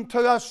relation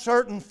to a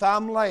certain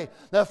family,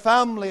 the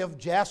family of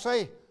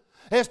Jesse.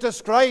 It's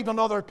described in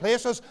other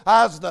places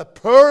as the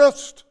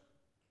poorest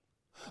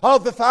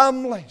of the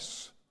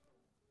families.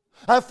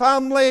 A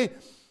family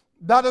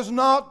that is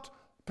not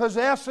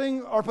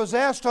possessing or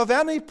possessed of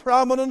any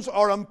prominence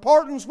or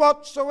importance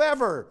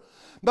whatsoever.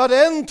 But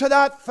into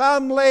that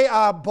family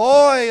a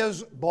boy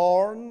is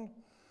born,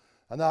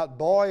 and that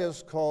boy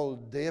is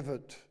called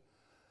David.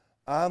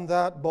 And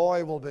that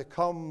boy will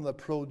become the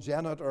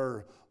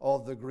progenitor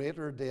of the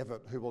greater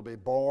David, who will be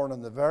born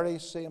in the very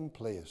same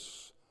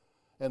place,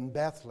 in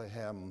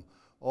Bethlehem,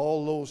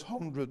 all those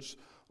hundreds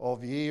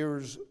of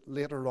years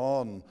later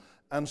on.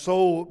 And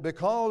so,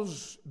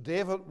 because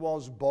David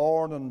was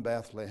born in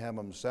Bethlehem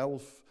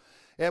himself,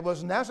 it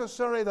was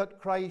necessary that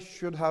Christ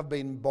should have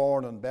been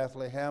born in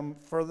Bethlehem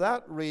for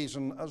that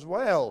reason as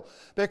well.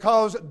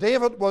 Because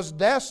David was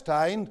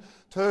destined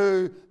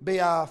to be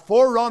a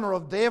forerunner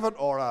of David,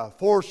 or a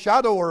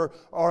foreshadower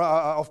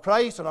of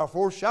Christ, and a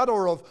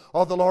foreshadower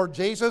of the Lord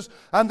Jesus.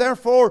 And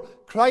therefore,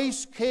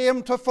 Christ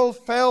came to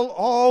fulfill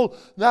all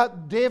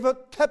that David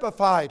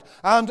typified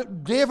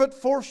and David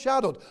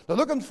foreshadowed. Now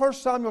look in 1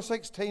 Samuel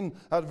 16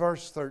 at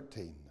verse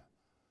 13.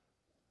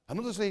 And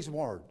notice these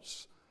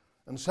words.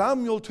 And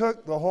Samuel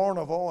took the horn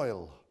of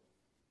oil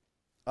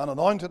and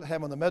anointed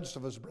him in the midst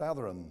of his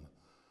brethren.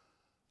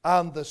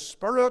 And the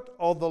Spirit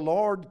of the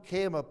Lord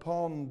came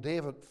upon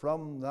David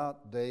from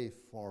that day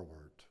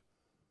forward.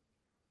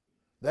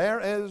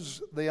 There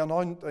is the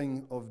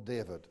anointing of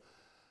David.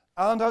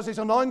 And as he's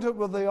anointed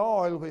with the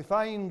oil, we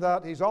find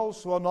that he's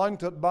also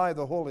anointed by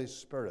the Holy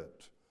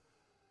Spirit.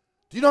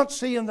 Do you not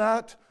see in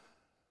that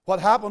what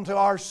happened to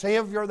our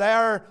Savior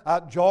there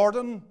at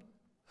Jordan?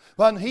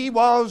 When he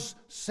was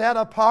set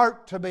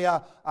apart to be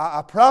a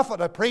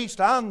prophet, a priest,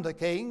 and a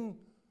king.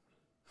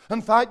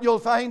 In fact, you'll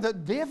find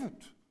that David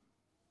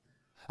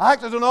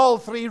acted in all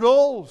 3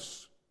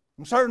 roles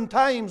in certain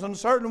times, in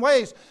certain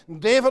ways.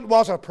 David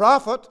was a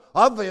prophet,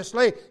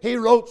 obviously. He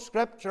wrote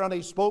Scripture and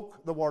he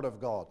spoke the Word of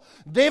God.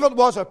 David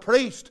was a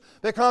priest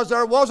because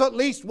there was at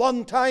least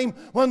one time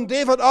when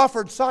David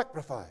offered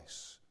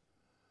sacrifice.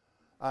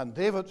 And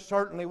David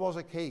certainly was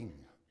a king.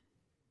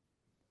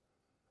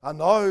 And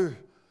now,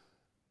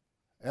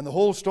 in the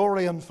whole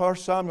story in 1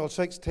 Samuel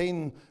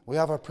 16, we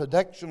have a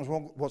prediction of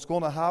what's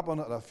going to happen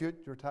at a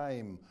future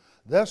time.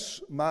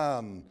 This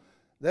man,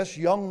 this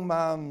young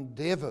man,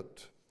 David,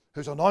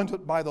 who's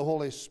anointed by the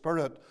Holy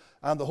Spirit,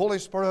 and the Holy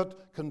Spirit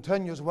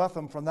continues with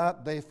him from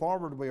that day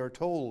forward, we are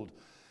told.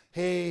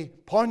 He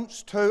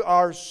points to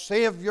our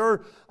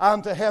Savior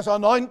and to his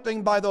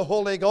anointing by the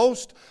Holy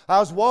Ghost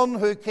as one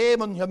who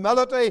came in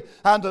humility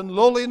and in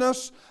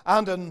lowliness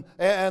and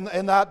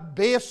in that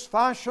base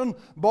fashion,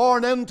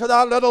 born into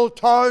that little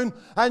town,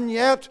 and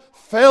yet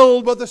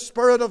filled with the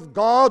Spirit of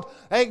God,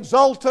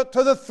 exalted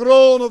to the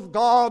throne of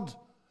God,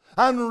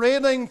 and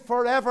reigning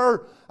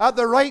forever at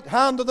the right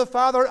hand of the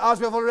Father,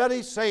 as we've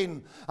already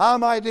seen.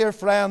 My dear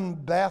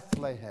friend,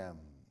 Bethlehem.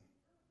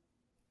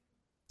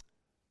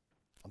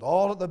 And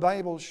all that the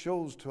Bible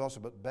shows to us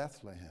about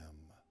Bethlehem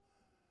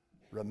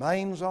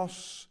reminds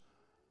us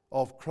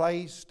of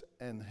Christ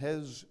in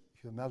his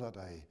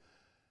humility.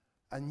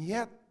 And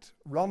yet,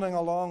 running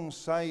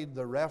alongside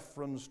the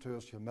reference to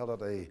his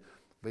humility,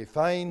 we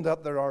find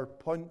that there are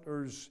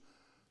pointers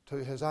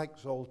to his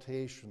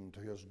exaltation,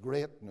 to his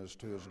greatness,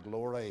 to his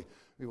glory.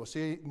 We will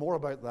see more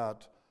about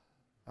that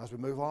as we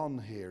move on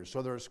here.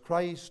 So there's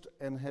Christ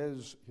in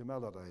his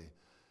humility.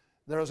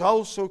 There is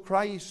also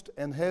Christ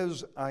in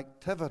his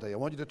activity. I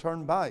want you to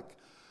turn back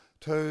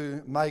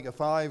to Micah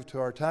 5, to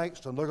our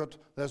text, and look at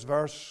this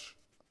verse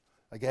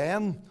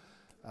again.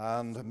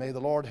 And may the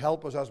Lord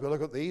help us as we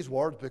look at these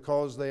words,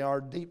 because they are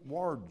deep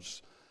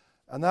words.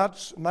 And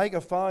that's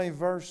Micah 5,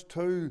 verse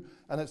 2.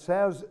 And it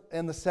says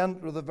in the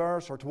center of the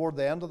verse, or toward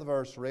the end of the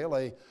verse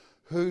really,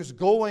 whose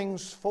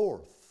goings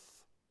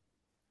forth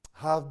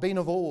have been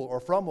of old, or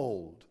from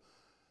old,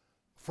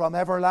 from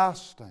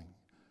everlasting.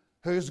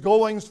 Whose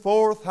goings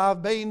forth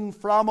have been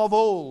from of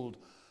old,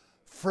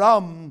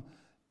 from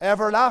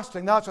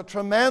everlasting. That's a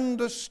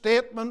tremendous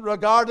statement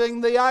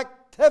regarding the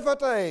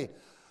activity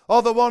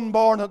of the one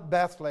born at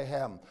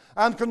Bethlehem.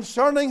 And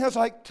concerning his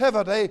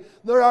activity,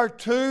 there are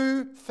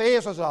 2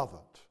 phases of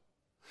it.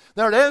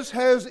 There is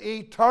His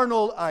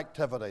eternal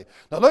activity.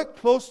 Now look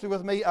closely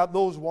with me at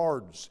those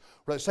words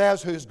where it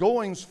says, whose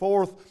goings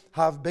forth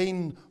have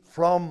been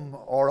from,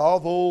 or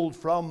of old,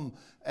 from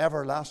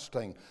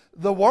everlasting.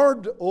 The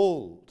word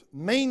old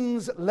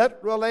means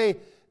literally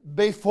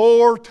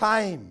before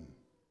time.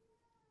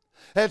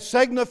 It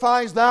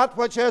signifies that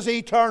which is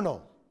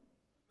eternal.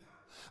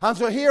 And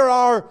so here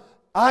are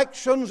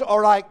actions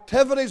or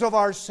activities of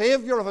our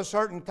Savior of a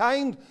certain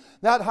kind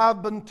that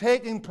have been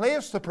taking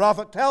place, the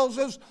prophet tells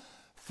us,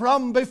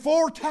 from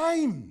before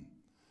time.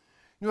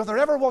 You know, if there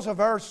ever was a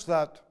verse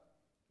that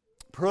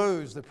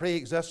proves the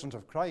pre-existence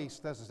of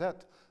Christ, this is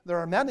it. There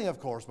are many, of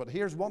course, but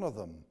here's one of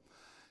them.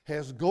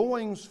 His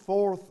goings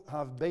forth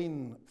have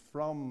been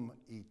from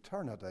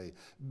eternity,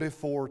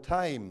 before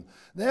time.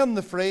 Then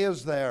the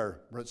phrase there,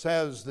 where it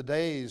says the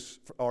days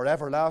are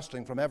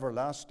everlasting, from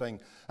everlasting,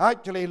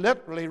 actually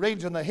literally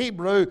reads in the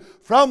Hebrew,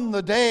 from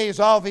the days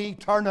of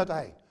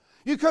eternity.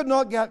 You could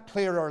not get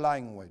clearer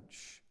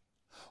language.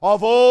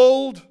 Of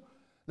old,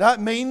 that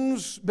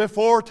means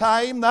before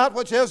time, that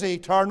which is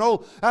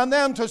eternal. And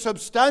then to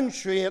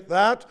substantiate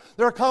that,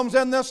 there comes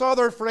in this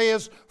other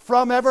phrase,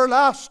 from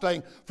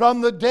everlasting, from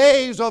the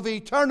days of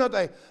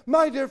eternity.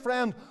 My dear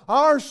friend,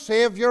 our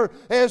Savior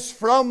is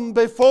from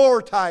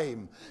before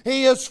time.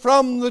 He is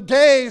from the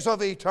days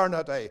of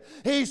eternity.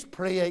 He's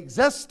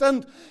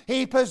pre-existent.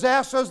 He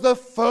possesses the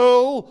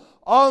full,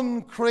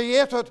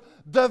 uncreated,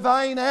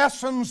 divine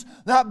essence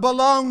that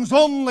belongs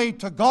only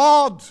to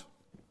God.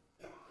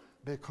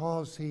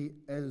 Because He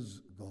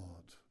is God.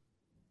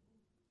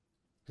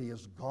 He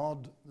is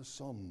God the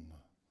Son.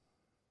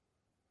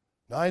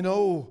 Now I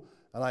know,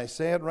 and I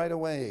say it right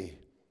away,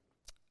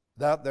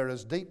 that there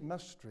is deep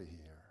mystery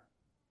here.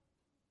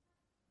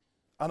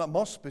 And it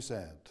must be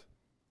said.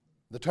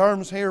 The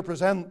terms here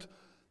present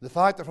the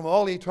fact that from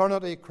all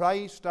eternity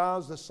Christ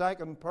as the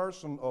second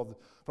person of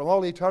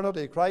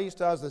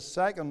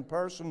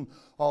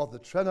the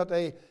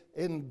Trinity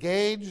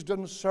engaged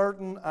in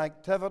certain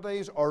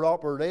activities or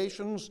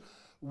operations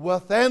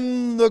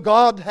within the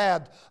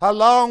Godhead,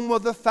 along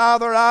with the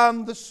Father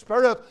and the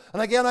Spirit.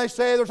 And again I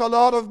say there's a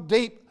lot of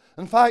deep,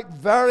 in fact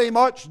very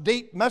much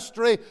deep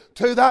mystery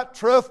to that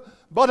truth,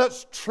 but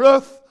it's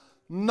truth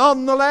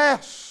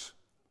nonetheless.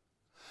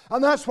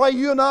 And that's why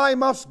you and I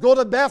must go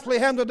to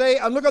Bethlehem today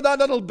and look at that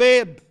little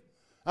babe,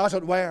 as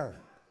it were.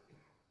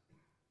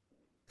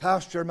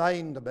 Cast your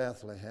mind to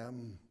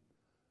Bethlehem.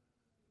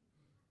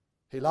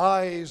 He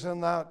lies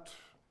in that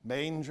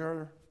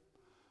manger.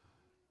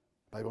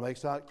 The Bible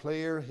makes that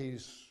clear.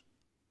 He's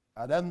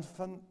an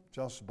infant,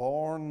 just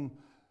born.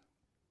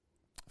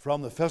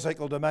 From the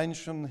physical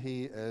dimension,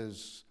 he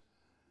is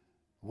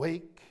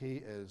weak, he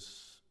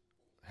is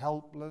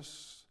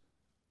helpless,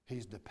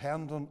 he's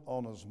dependent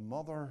on his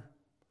mother.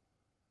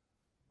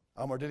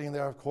 And we're dealing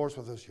there, of course,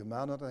 with his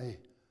humanity.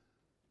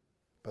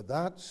 But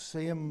that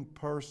same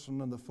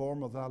person in the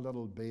form of that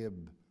little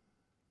babe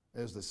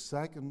is the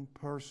second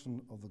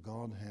person of the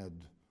Godhead,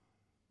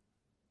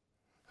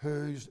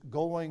 whose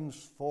goings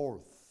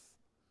forth,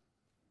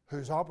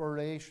 whose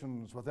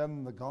operations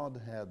within the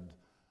Godhead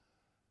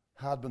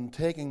had been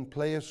taking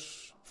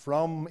place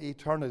from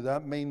eternity.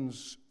 That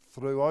means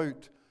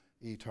throughout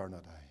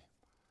eternity.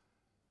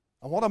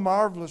 And what a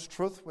marvelous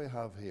truth we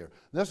have here.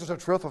 This is a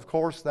truth, of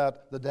course,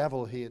 that the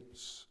devil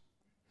hates.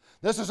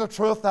 This is a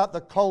truth that the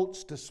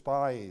cults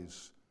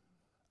despise.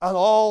 And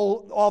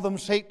all of them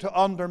seek to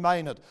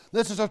undermine it.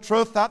 This is a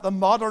truth that the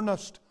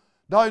modernist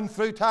down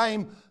through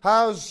time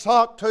has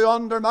sought to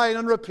undermine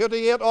and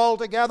repudiate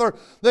altogether.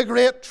 The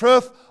great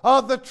truth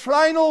of the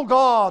trinal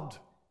God.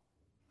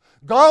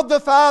 God the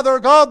Father,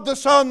 God the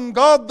Son,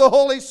 God the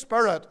Holy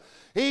Spirit.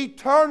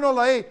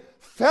 Eternally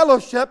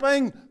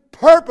fellowshipping,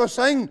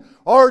 purposing,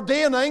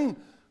 ordaining,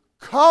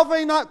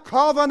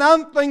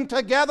 covenanting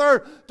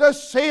together to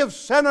save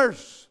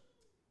sinners.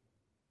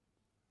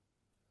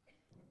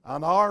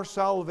 And our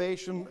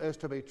salvation is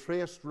to be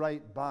traced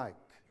right back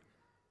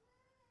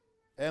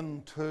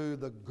into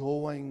the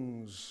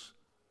goings,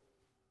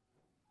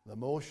 the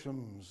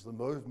motions, the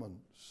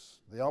movements,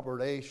 the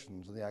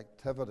operations, and the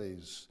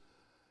activities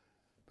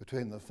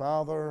between the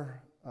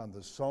Father and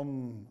the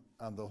Son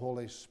and the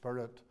Holy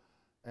Spirit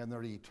in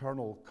their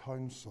eternal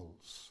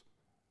counsels.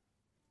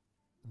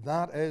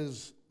 That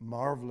is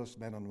marvelous,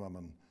 men and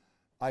women.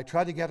 I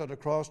try to get it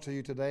across to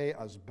you today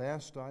as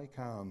best I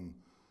can.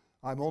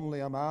 I'm only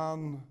a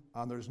man,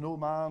 and there's no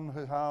man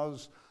who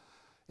has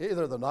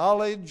either the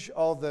knowledge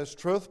of this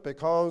truth,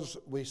 because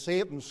we see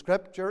it in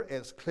Scripture,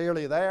 it's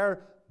clearly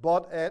there,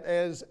 but it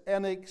is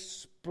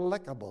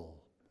inexplicable.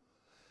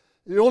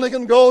 You only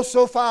can go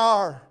so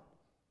far.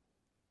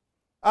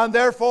 And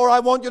therefore, I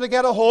want you to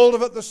get a hold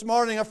of it this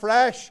morning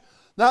afresh,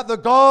 that the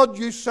God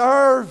you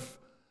serve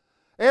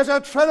is a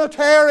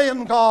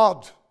Trinitarian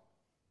God.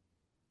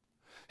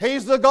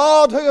 He's the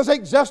God who has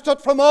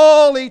existed from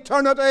all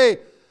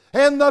eternity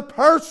in the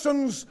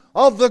persons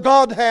of the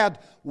Godhead.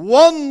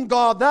 One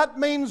God, that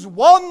means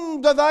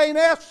one divine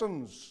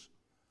essence,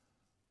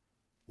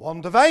 one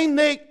divine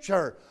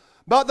nature,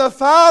 But the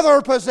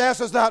Father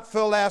possesses that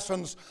full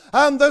essence,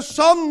 and the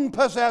Son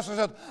possesses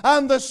it,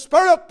 and the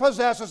Spirit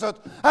possesses it,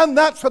 and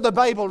that's what the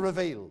Bible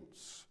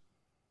reveals.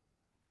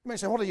 You may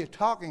say, what are you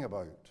talking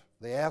about?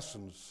 The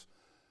essence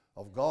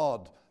of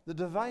God, the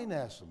divine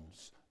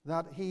essence,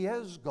 that He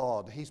is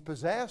God. He's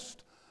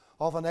possessed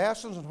of an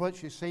essence in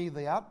which you see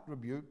the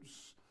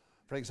attributes,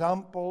 for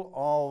example,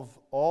 of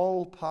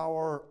all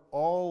power,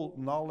 all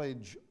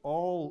knowledge,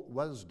 all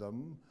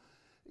wisdom.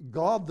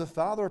 God the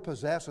Father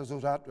possesses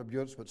those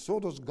attributes, but so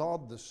does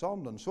God the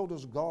Son, and so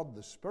does God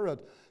the Spirit.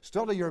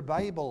 Study your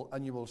Bible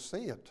and you will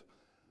see it.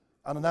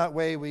 And in that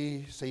way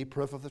we see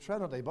proof of the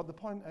Trinity. But the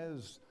point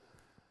is,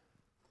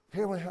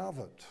 here we have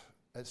it.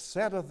 It's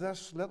said of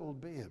this little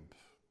babe,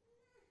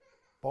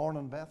 born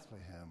in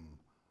Bethlehem,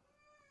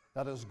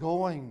 that his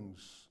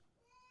goings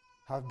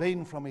have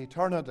been from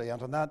eternity,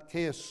 and in that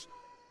case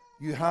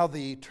you have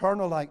the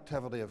eternal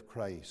activity of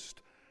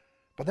Christ.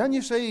 But then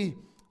you see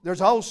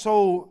there's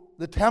also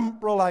the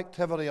temporal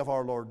activity of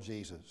our Lord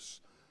Jesus.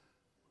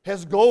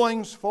 His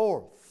goings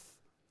forth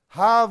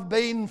have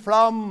been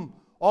from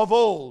of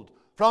old,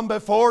 from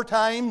before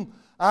time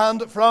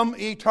and from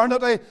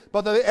eternity.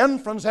 But the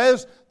inference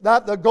is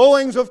that the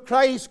goings of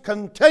Christ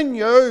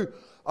continue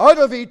out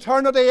of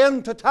eternity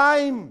into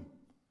time.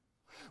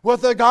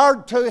 With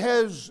regard to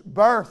His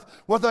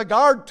birth, with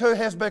regard to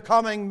His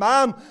becoming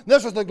man,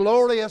 this is the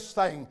glorious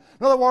thing.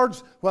 In other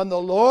words, when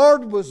the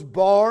Lord was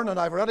born, and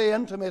I've already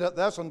intimated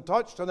this and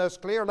touched on this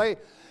clearly,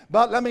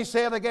 but let me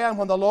say it again,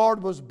 when the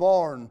Lord was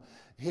born,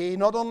 He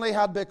not only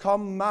had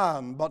become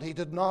man, but He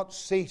did not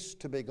cease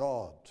to be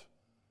God.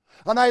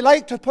 And I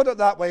like to put it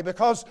that way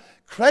because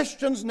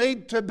Christians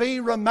need to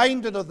be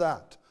reminded of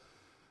that.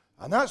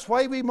 And that's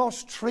why we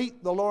must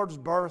treat the Lord's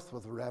birth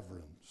with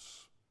reverence.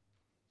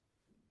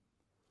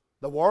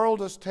 The world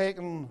has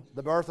taken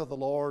the birth of the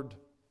Lord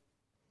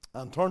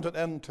and turned it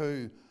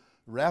into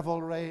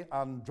revelry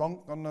and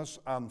drunkenness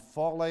and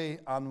folly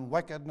and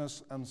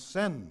wickedness and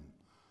sin.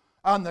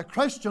 And the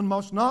Christian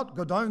must not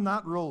go down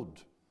that road.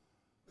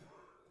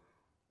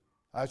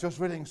 I was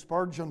just reading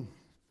Spurgeon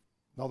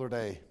the other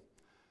day.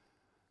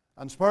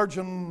 And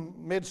Spurgeon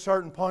made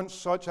certain points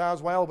such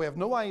as, well, we have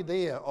no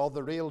idea of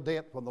the real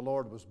date when the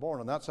Lord was born.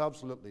 And that's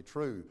absolutely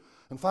true.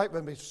 In fact,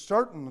 we'd be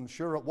certain and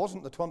sure it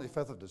wasn't the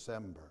 25th of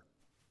December.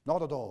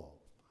 Not at all.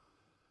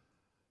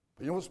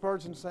 But you know what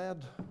Spurgeon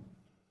said?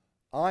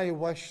 I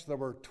wish there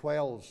were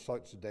 12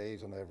 such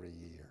days in every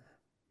year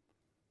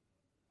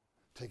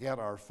to get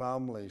our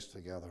families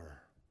together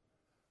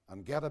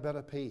and get a bit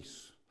of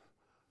peace.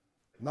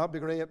 Wouldn't that be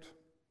great?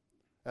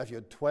 If you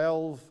had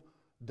 12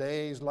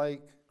 days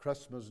like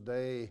Christmas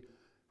Day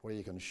where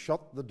you can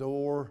shut the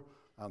door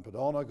and put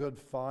on a good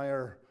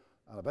fire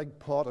and a big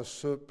pot of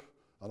soup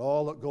and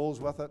all that goes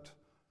with it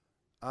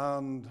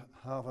and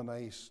have a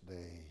nice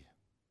day.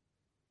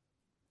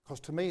 Because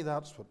to me,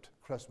 that's what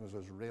Christmas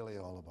is really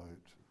all about.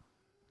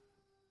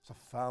 It's a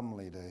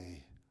family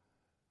day.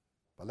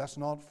 But let's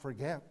not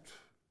forget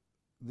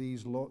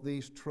these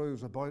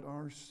truths about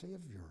our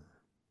Savior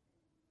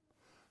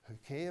who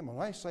came. And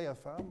when I say a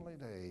family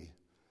day,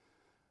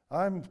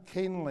 I'm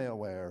keenly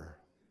aware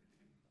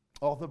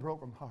of the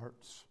broken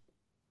hearts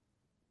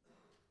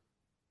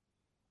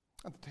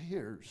and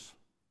tears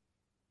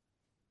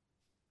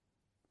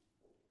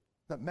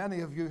that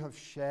many of you have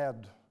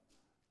shed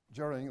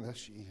during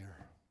this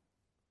year.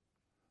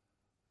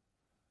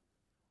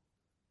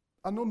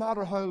 And no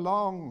matter how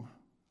long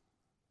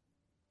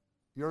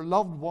your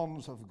loved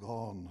ones have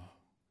gone,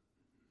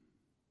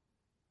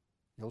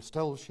 you'll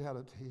still shed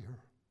a tear.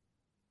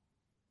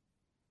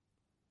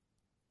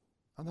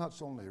 And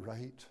that's only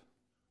right.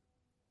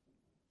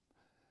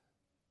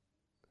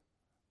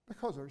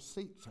 Because our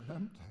seats are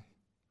empty.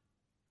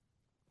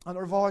 And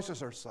our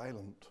voices are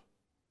silent.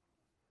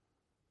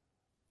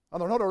 And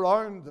they're not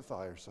around the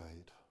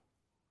fireside.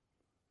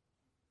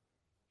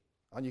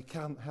 And you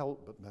can't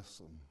help but miss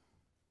them.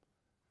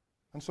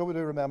 And so we do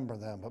remember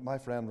them. But my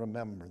friend,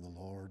 remember the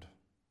Lord.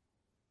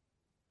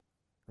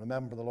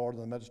 Remember the Lord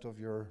in the midst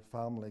of your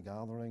family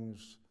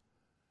gatherings.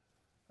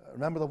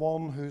 Remember the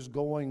one whose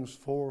goings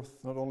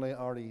forth not only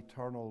are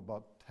eternal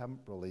but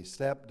temporal. He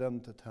stepped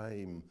into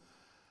time.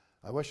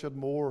 I wish I had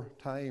more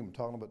time,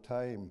 talking about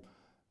time,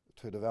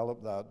 to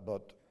develop that.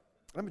 But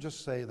let me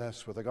just say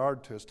this with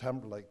regard to his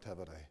temporal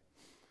activity.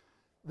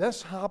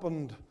 This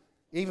happened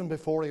even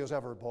before he was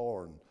ever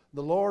born.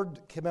 The Lord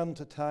came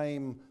into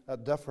time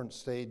at different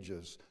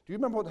stages. Do you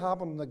remember what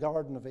happened in the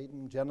Garden of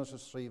Eden?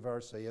 Genesis 3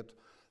 verse 8.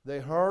 They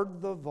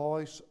heard the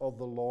voice of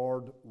the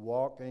Lord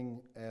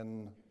walking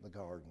in the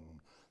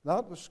garden.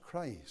 That was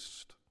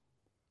Christ.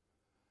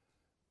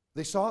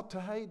 They sought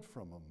to hide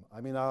from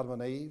him. Adam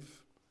and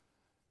Eve.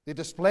 They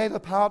displayed a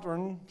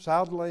pattern,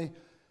 sadly,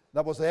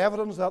 that was the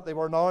evidence that they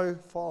were now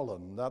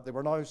fallen, that they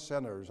were now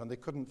sinners, and they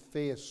couldn't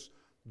face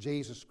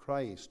Jesus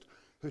Christ,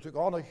 who took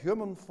on a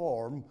human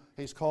form.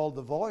 He's called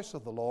the voice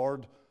of the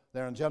Lord,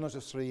 there in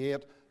Genesis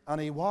 3:8, and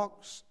he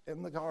walks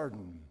in the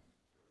garden.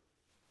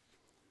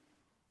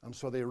 And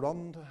so they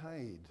run to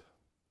hide.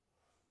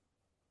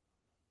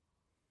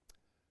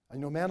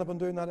 And men have been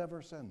doing that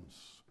ever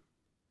since.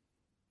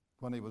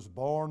 when he was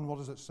born, what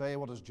does it say?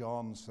 What does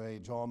John say?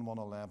 John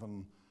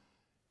 1:11,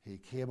 he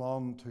came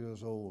on to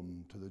his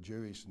own, to the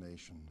Jewish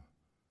nation,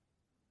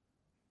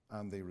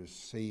 and they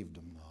received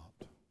him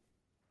not.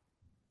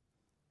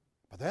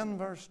 But then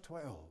verse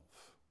 12,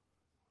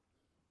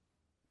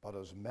 but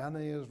as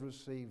many as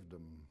received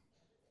him,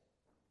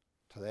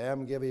 to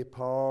them gave he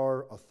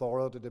power,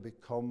 authority to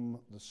become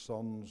the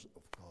sons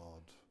of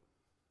God.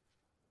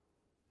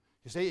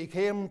 You see, he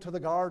came to the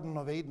Garden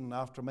of Eden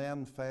after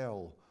men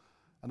fell,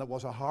 and it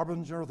was a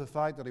harbinger of the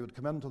fact that he would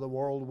come into the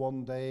world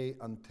one day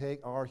and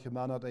take our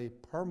humanity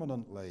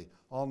permanently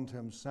unto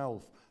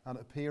himself and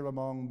appear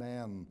among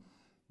men.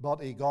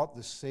 But he got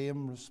the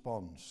same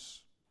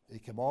response. He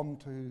came on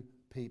to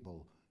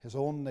people, his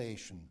own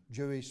nation,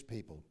 Jewish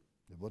people.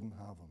 They wouldn't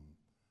have him.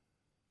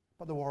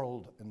 But the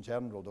world in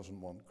general doesn't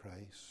want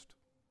Christ.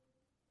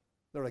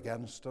 They're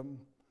against him.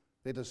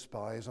 They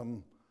despise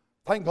him.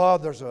 Thank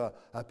God there's a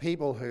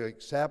people who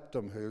accept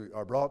him, who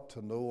are brought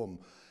to know him.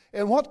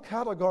 In what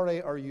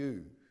category are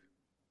you?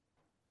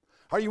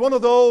 Are you one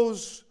of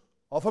those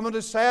of whom it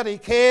is said, he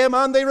came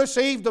and they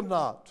received him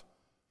not?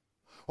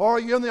 Or are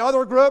you in the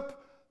other group?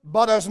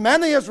 But as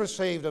many as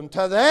received him,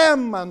 to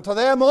them and to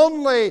them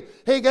only,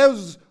 he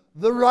gives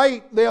the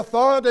right, the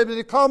authority to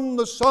become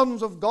the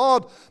sons of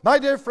God. My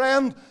dear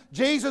friend,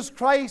 Jesus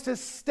Christ is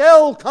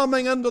still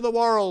coming into the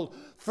world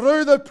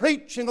through the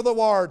preaching of the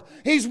Word.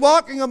 He's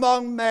walking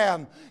among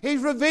men.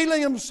 He's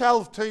revealing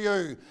himself to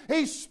you.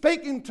 He's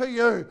speaking to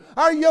you.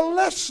 Are you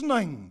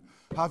listening?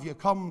 Have you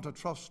come to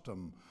trust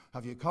him?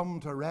 Have you come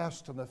to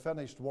rest in the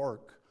finished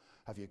work?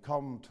 Have you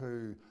come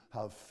to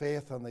have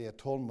faith in the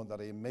atonement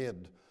that he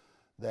made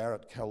there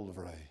at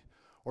Calvary?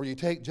 Or you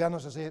take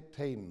Genesis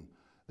 18.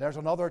 There's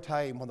another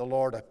time when the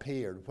Lord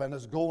appeared, when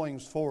his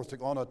goings forth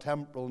took on a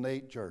temporal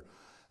nature.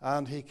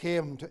 And he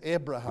came to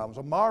Abraham. It's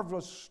a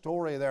marvelous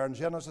story there in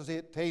Genesis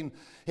 18.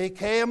 He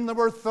came, there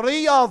were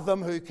 3 of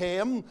them who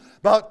came,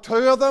 but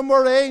 2 of them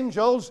were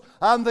angels,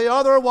 and the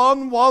other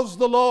one was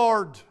the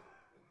Lord.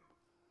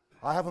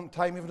 I haven't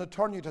time even to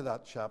turn you to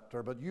that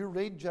chapter, but you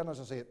read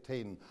Genesis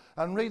 18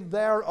 and read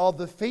there of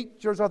the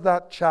features of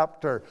that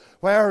chapter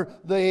where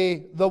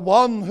the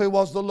one who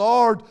was the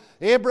Lord,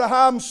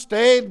 Abraham,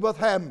 stayed with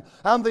him,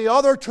 and the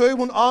other 2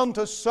 went on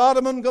to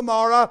Sodom and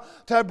Gomorrah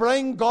to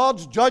bring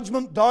God's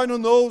judgment down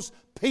on those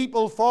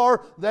people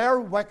for their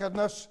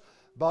wickedness.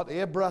 But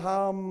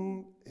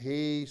Abraham,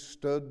 he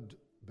stood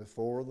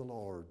before the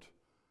Lord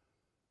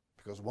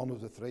because one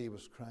of the 3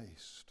 was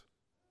Christ.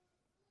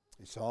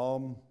 He saw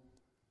him.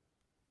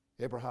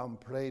 Abraham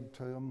prayed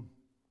to him.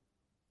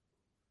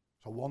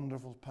 It's a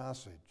wonderful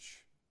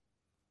passage.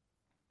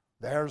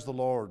 There's the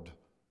Lord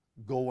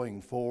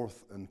going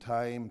forth in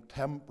time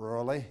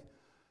temporarily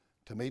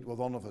to meet with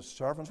one of his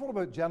servants. What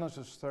about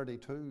Genesis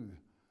 32?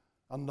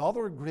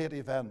 Another great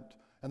event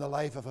in the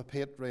life of a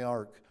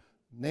patriarch,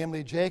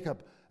 namely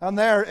Jacob. And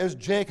there is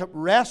Jacob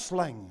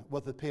wrestling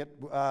with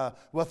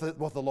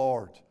the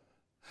Lord.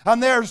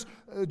 And there's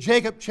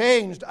Jacob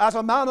changed as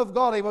a man of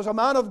God. He was a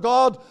man of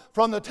God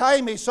from the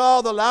time he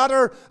saw the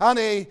ladder and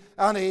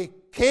he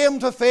came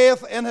to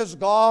faith in his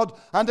God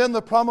and in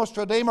the promised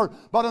Redeemer.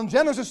 But in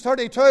Genesis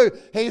 32,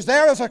 he's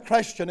there as a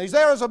Christian. He's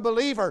there as a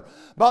believer.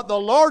 But the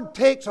Lord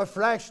takes a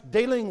fresh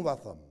dealing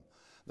with him.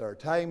 There are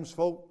times,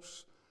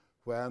 folks,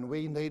 when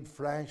we need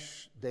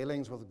fresh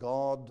dealings with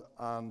God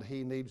and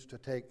he needs to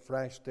take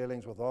fresh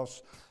dealings with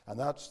us. And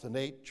that's the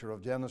nature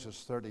of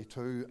Genesis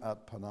 32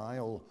 at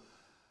Peniel.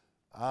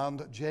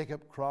 And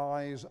Jacob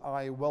cries,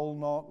 I will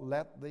not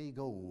let thee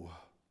go,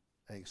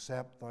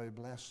 except thou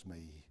bless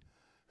me.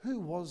 Who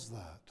was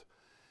that?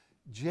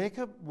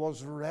 Jacob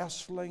was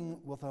wrestling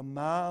with a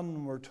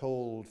man, we're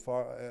told,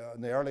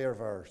 in the earlier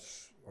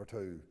verse or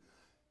 2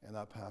 in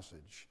that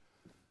passage.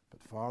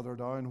 But farther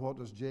down, what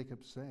does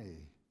Jacob say?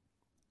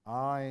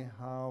 I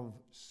have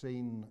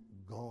seen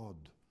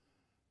God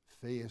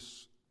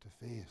face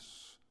to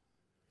face.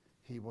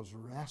 He was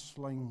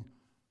wrestling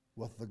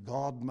with the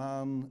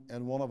God-man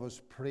in one of his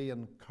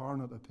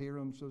pre-incarnate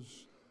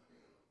appearances,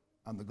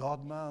 and the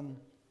God-man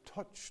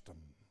touched him.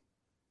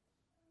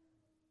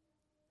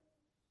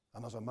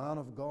 And as a man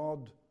of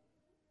God,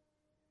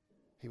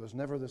 he was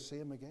never the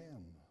same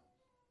again.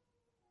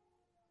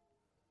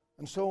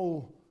 And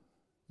so,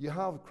 you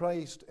have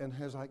Christ in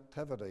his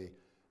activity.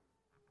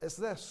 Is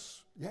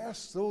this,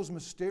 yes, those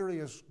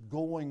mysterious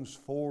goings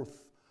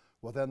forth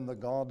within the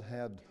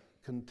Godhead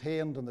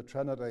contained in the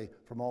Trinity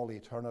from all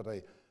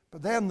eternity.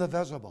 But then the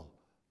visible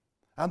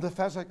and the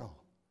physical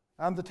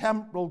and the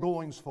temporal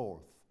goings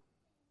forth.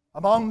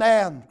 Among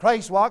men,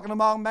 Christ walking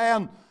among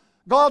men.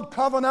 God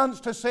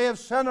covenants to save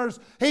sinners.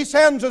 He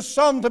sends his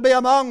Son to be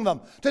among them,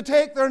 to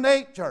take their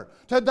nature,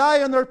 to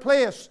die in their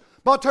place,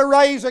 but to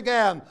rise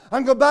again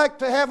and go back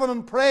to heaven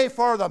and pray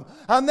for them,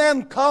 and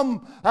then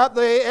come at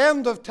the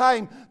end of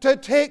time to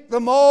take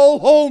them all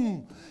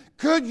home.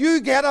 Could you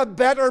get a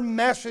better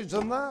message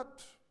than that?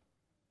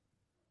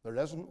 There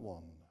isn't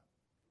one.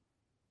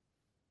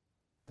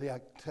 The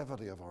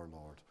activity of our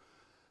Lord.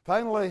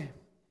 Finally,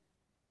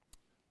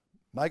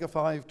 Micah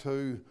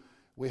 5:2,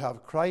 we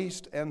have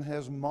Christ in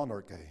his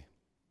monarchy.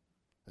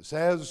 It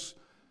says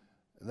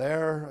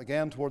there,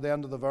 again toward the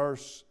end of the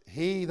verse,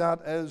 he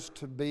that is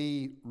to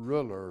be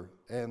ruler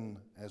in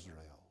Israel.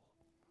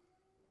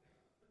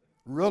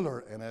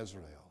 Ruler in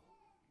Israel.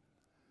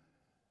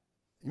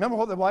 You remember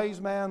what the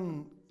wise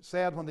men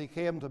said when they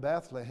came to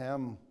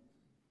Bethlehem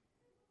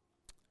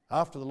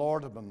after the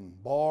Lord had been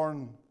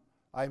born?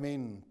 I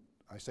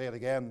say it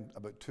again,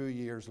 about 2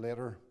 years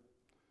later.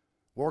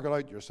 Work it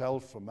out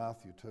yourself from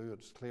Matthew 2,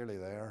 it's clearly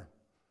there.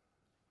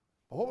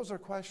 But what was their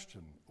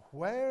question?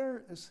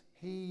 Where is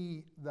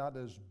he that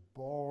is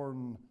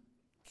born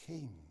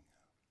king?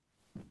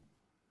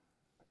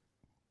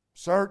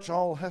 Search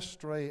all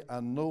history,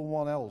 and no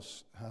one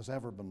else has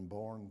ever been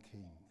born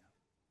king.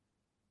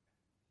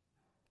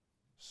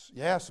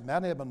 Yes,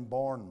 many have been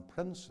born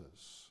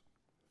princes.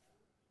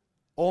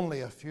 Only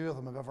a few of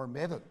them have ever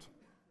made it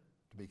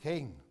to be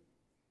king.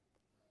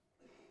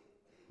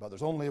 But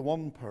there's only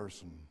one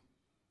person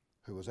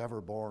who was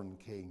ever born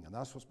king, and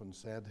that's what's been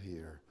said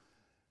here.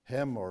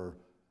 Him, or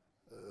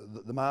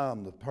the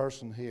man, the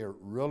person here,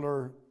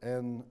 ruler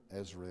in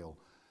Israel.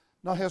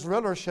 Now, his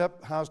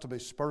rulership has to be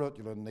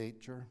spiritual in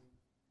nature.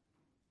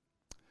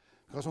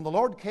 Because when the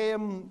Lord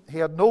came, he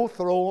had no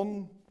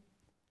throne,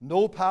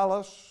 no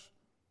palace,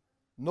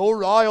 no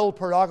royal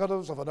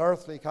prerogatives of an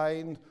earthly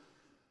kind,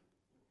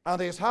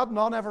 and he's had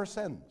none ever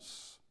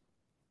since.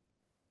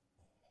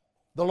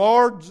 The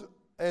Lord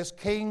is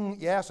king,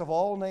 yes, of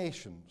all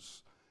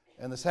nations,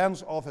 in the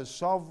sense of his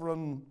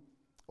sovereign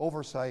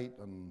oversight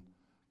and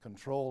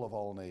control of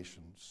all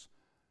nations.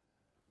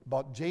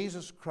 But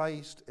Jesus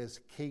Christ is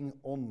king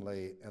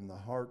only in the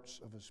hearts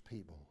of his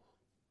people.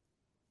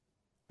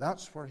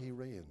 That's where he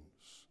reigns.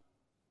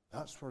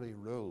 That's where he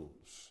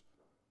rules.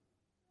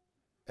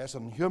 It's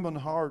in human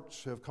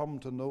hearts who have come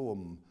to know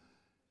him.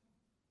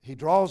 He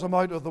draws them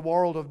out of the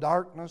world of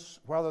darkness,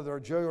 whether they're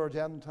Jew or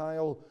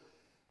Gentile.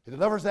 He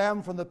delivers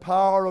them from the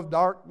power of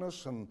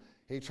darkness, and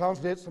he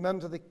translates them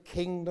into the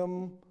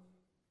kingdom,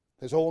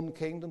 his own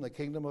kingdom, the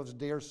kingdom of his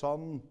dear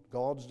Son,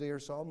 God's dear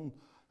Son,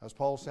 as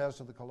Paul says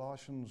to the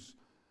Colossians.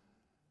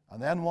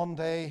 And then one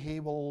day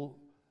he will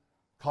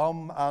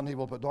come and he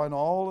will put down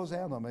all his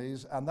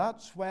enemies, and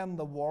that's when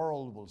the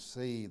world will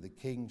see the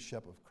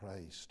kingship of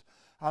Christ.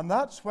 And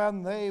that's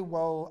when they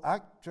will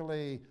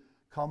actually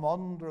come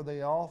under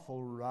the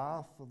awful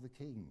wrath of the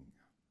King,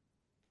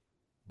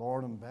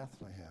 born in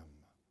Bethlehem,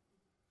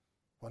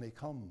 when he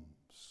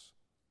comes.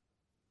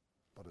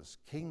 But his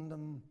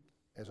kingdom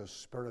is a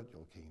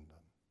spiritual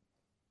kingdom,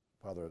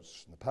 whether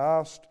it's in the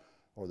past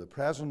or the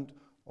present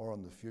or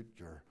in the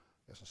future.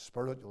 It's a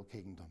spiritual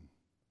kingdom.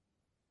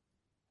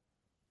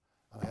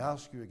 And I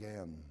ask you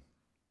again,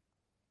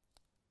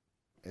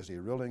 is he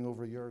ruling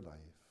over your life?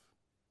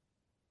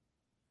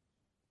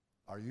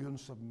 Are you in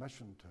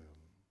submission to him?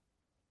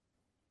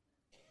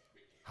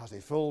 Has he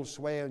full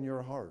sway in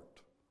your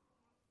heart?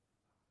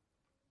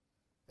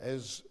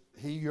 Is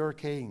he your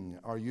king?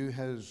 Are you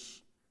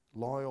his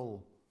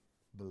loyal,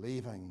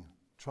 believing,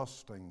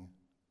 trusting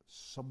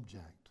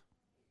subject,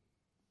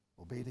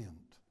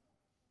 obedient,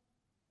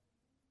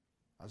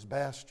 as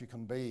best you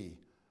can be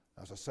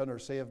as a sinner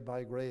saved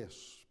by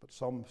grace? But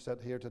some sit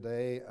here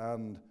today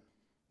and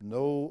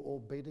no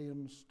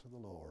obedience to the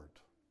Lord,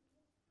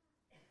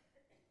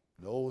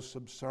 no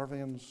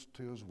subservience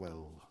to his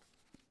will.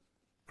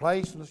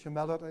 Christ in his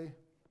humility,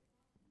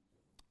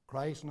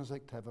 Christ in his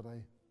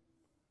activity,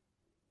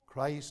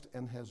 Christ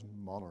in his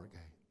monarchy.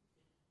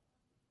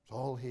 It's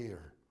all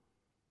here.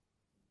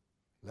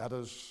 Let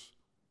us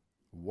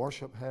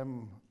worship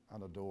him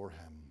and adore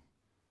him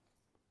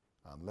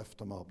and lift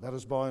him up. Let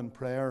us bow in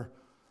prayer,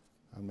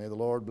 and may the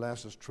Lord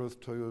bless his truth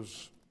to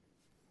us,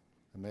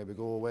 and may we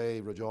go away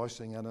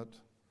rejoicing in it.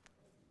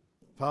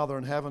 Father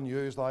in heaven,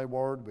 use thy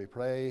word, we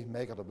pray.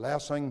 Make it a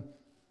blessing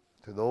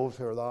to those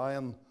who are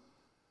thine.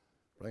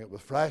 Bring it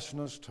with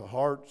freshness to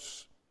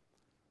hearts.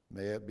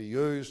 May it be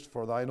used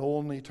for thine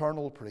own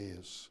eternal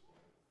praise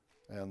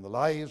in the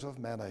lives of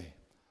many.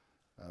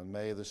 And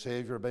may the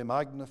Savior be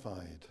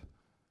magnified.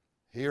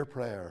 Hear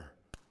prayer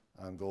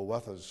and go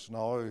with us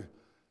now.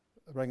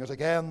 Bring us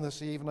again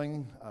this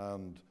evening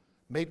and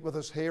meet with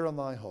us here in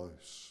thy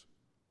house.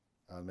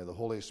 And may the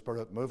Holy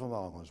Spirit move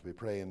among us, we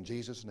pray in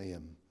Jesus'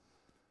 name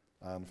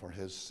and for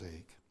his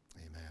sake.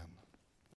 Amen.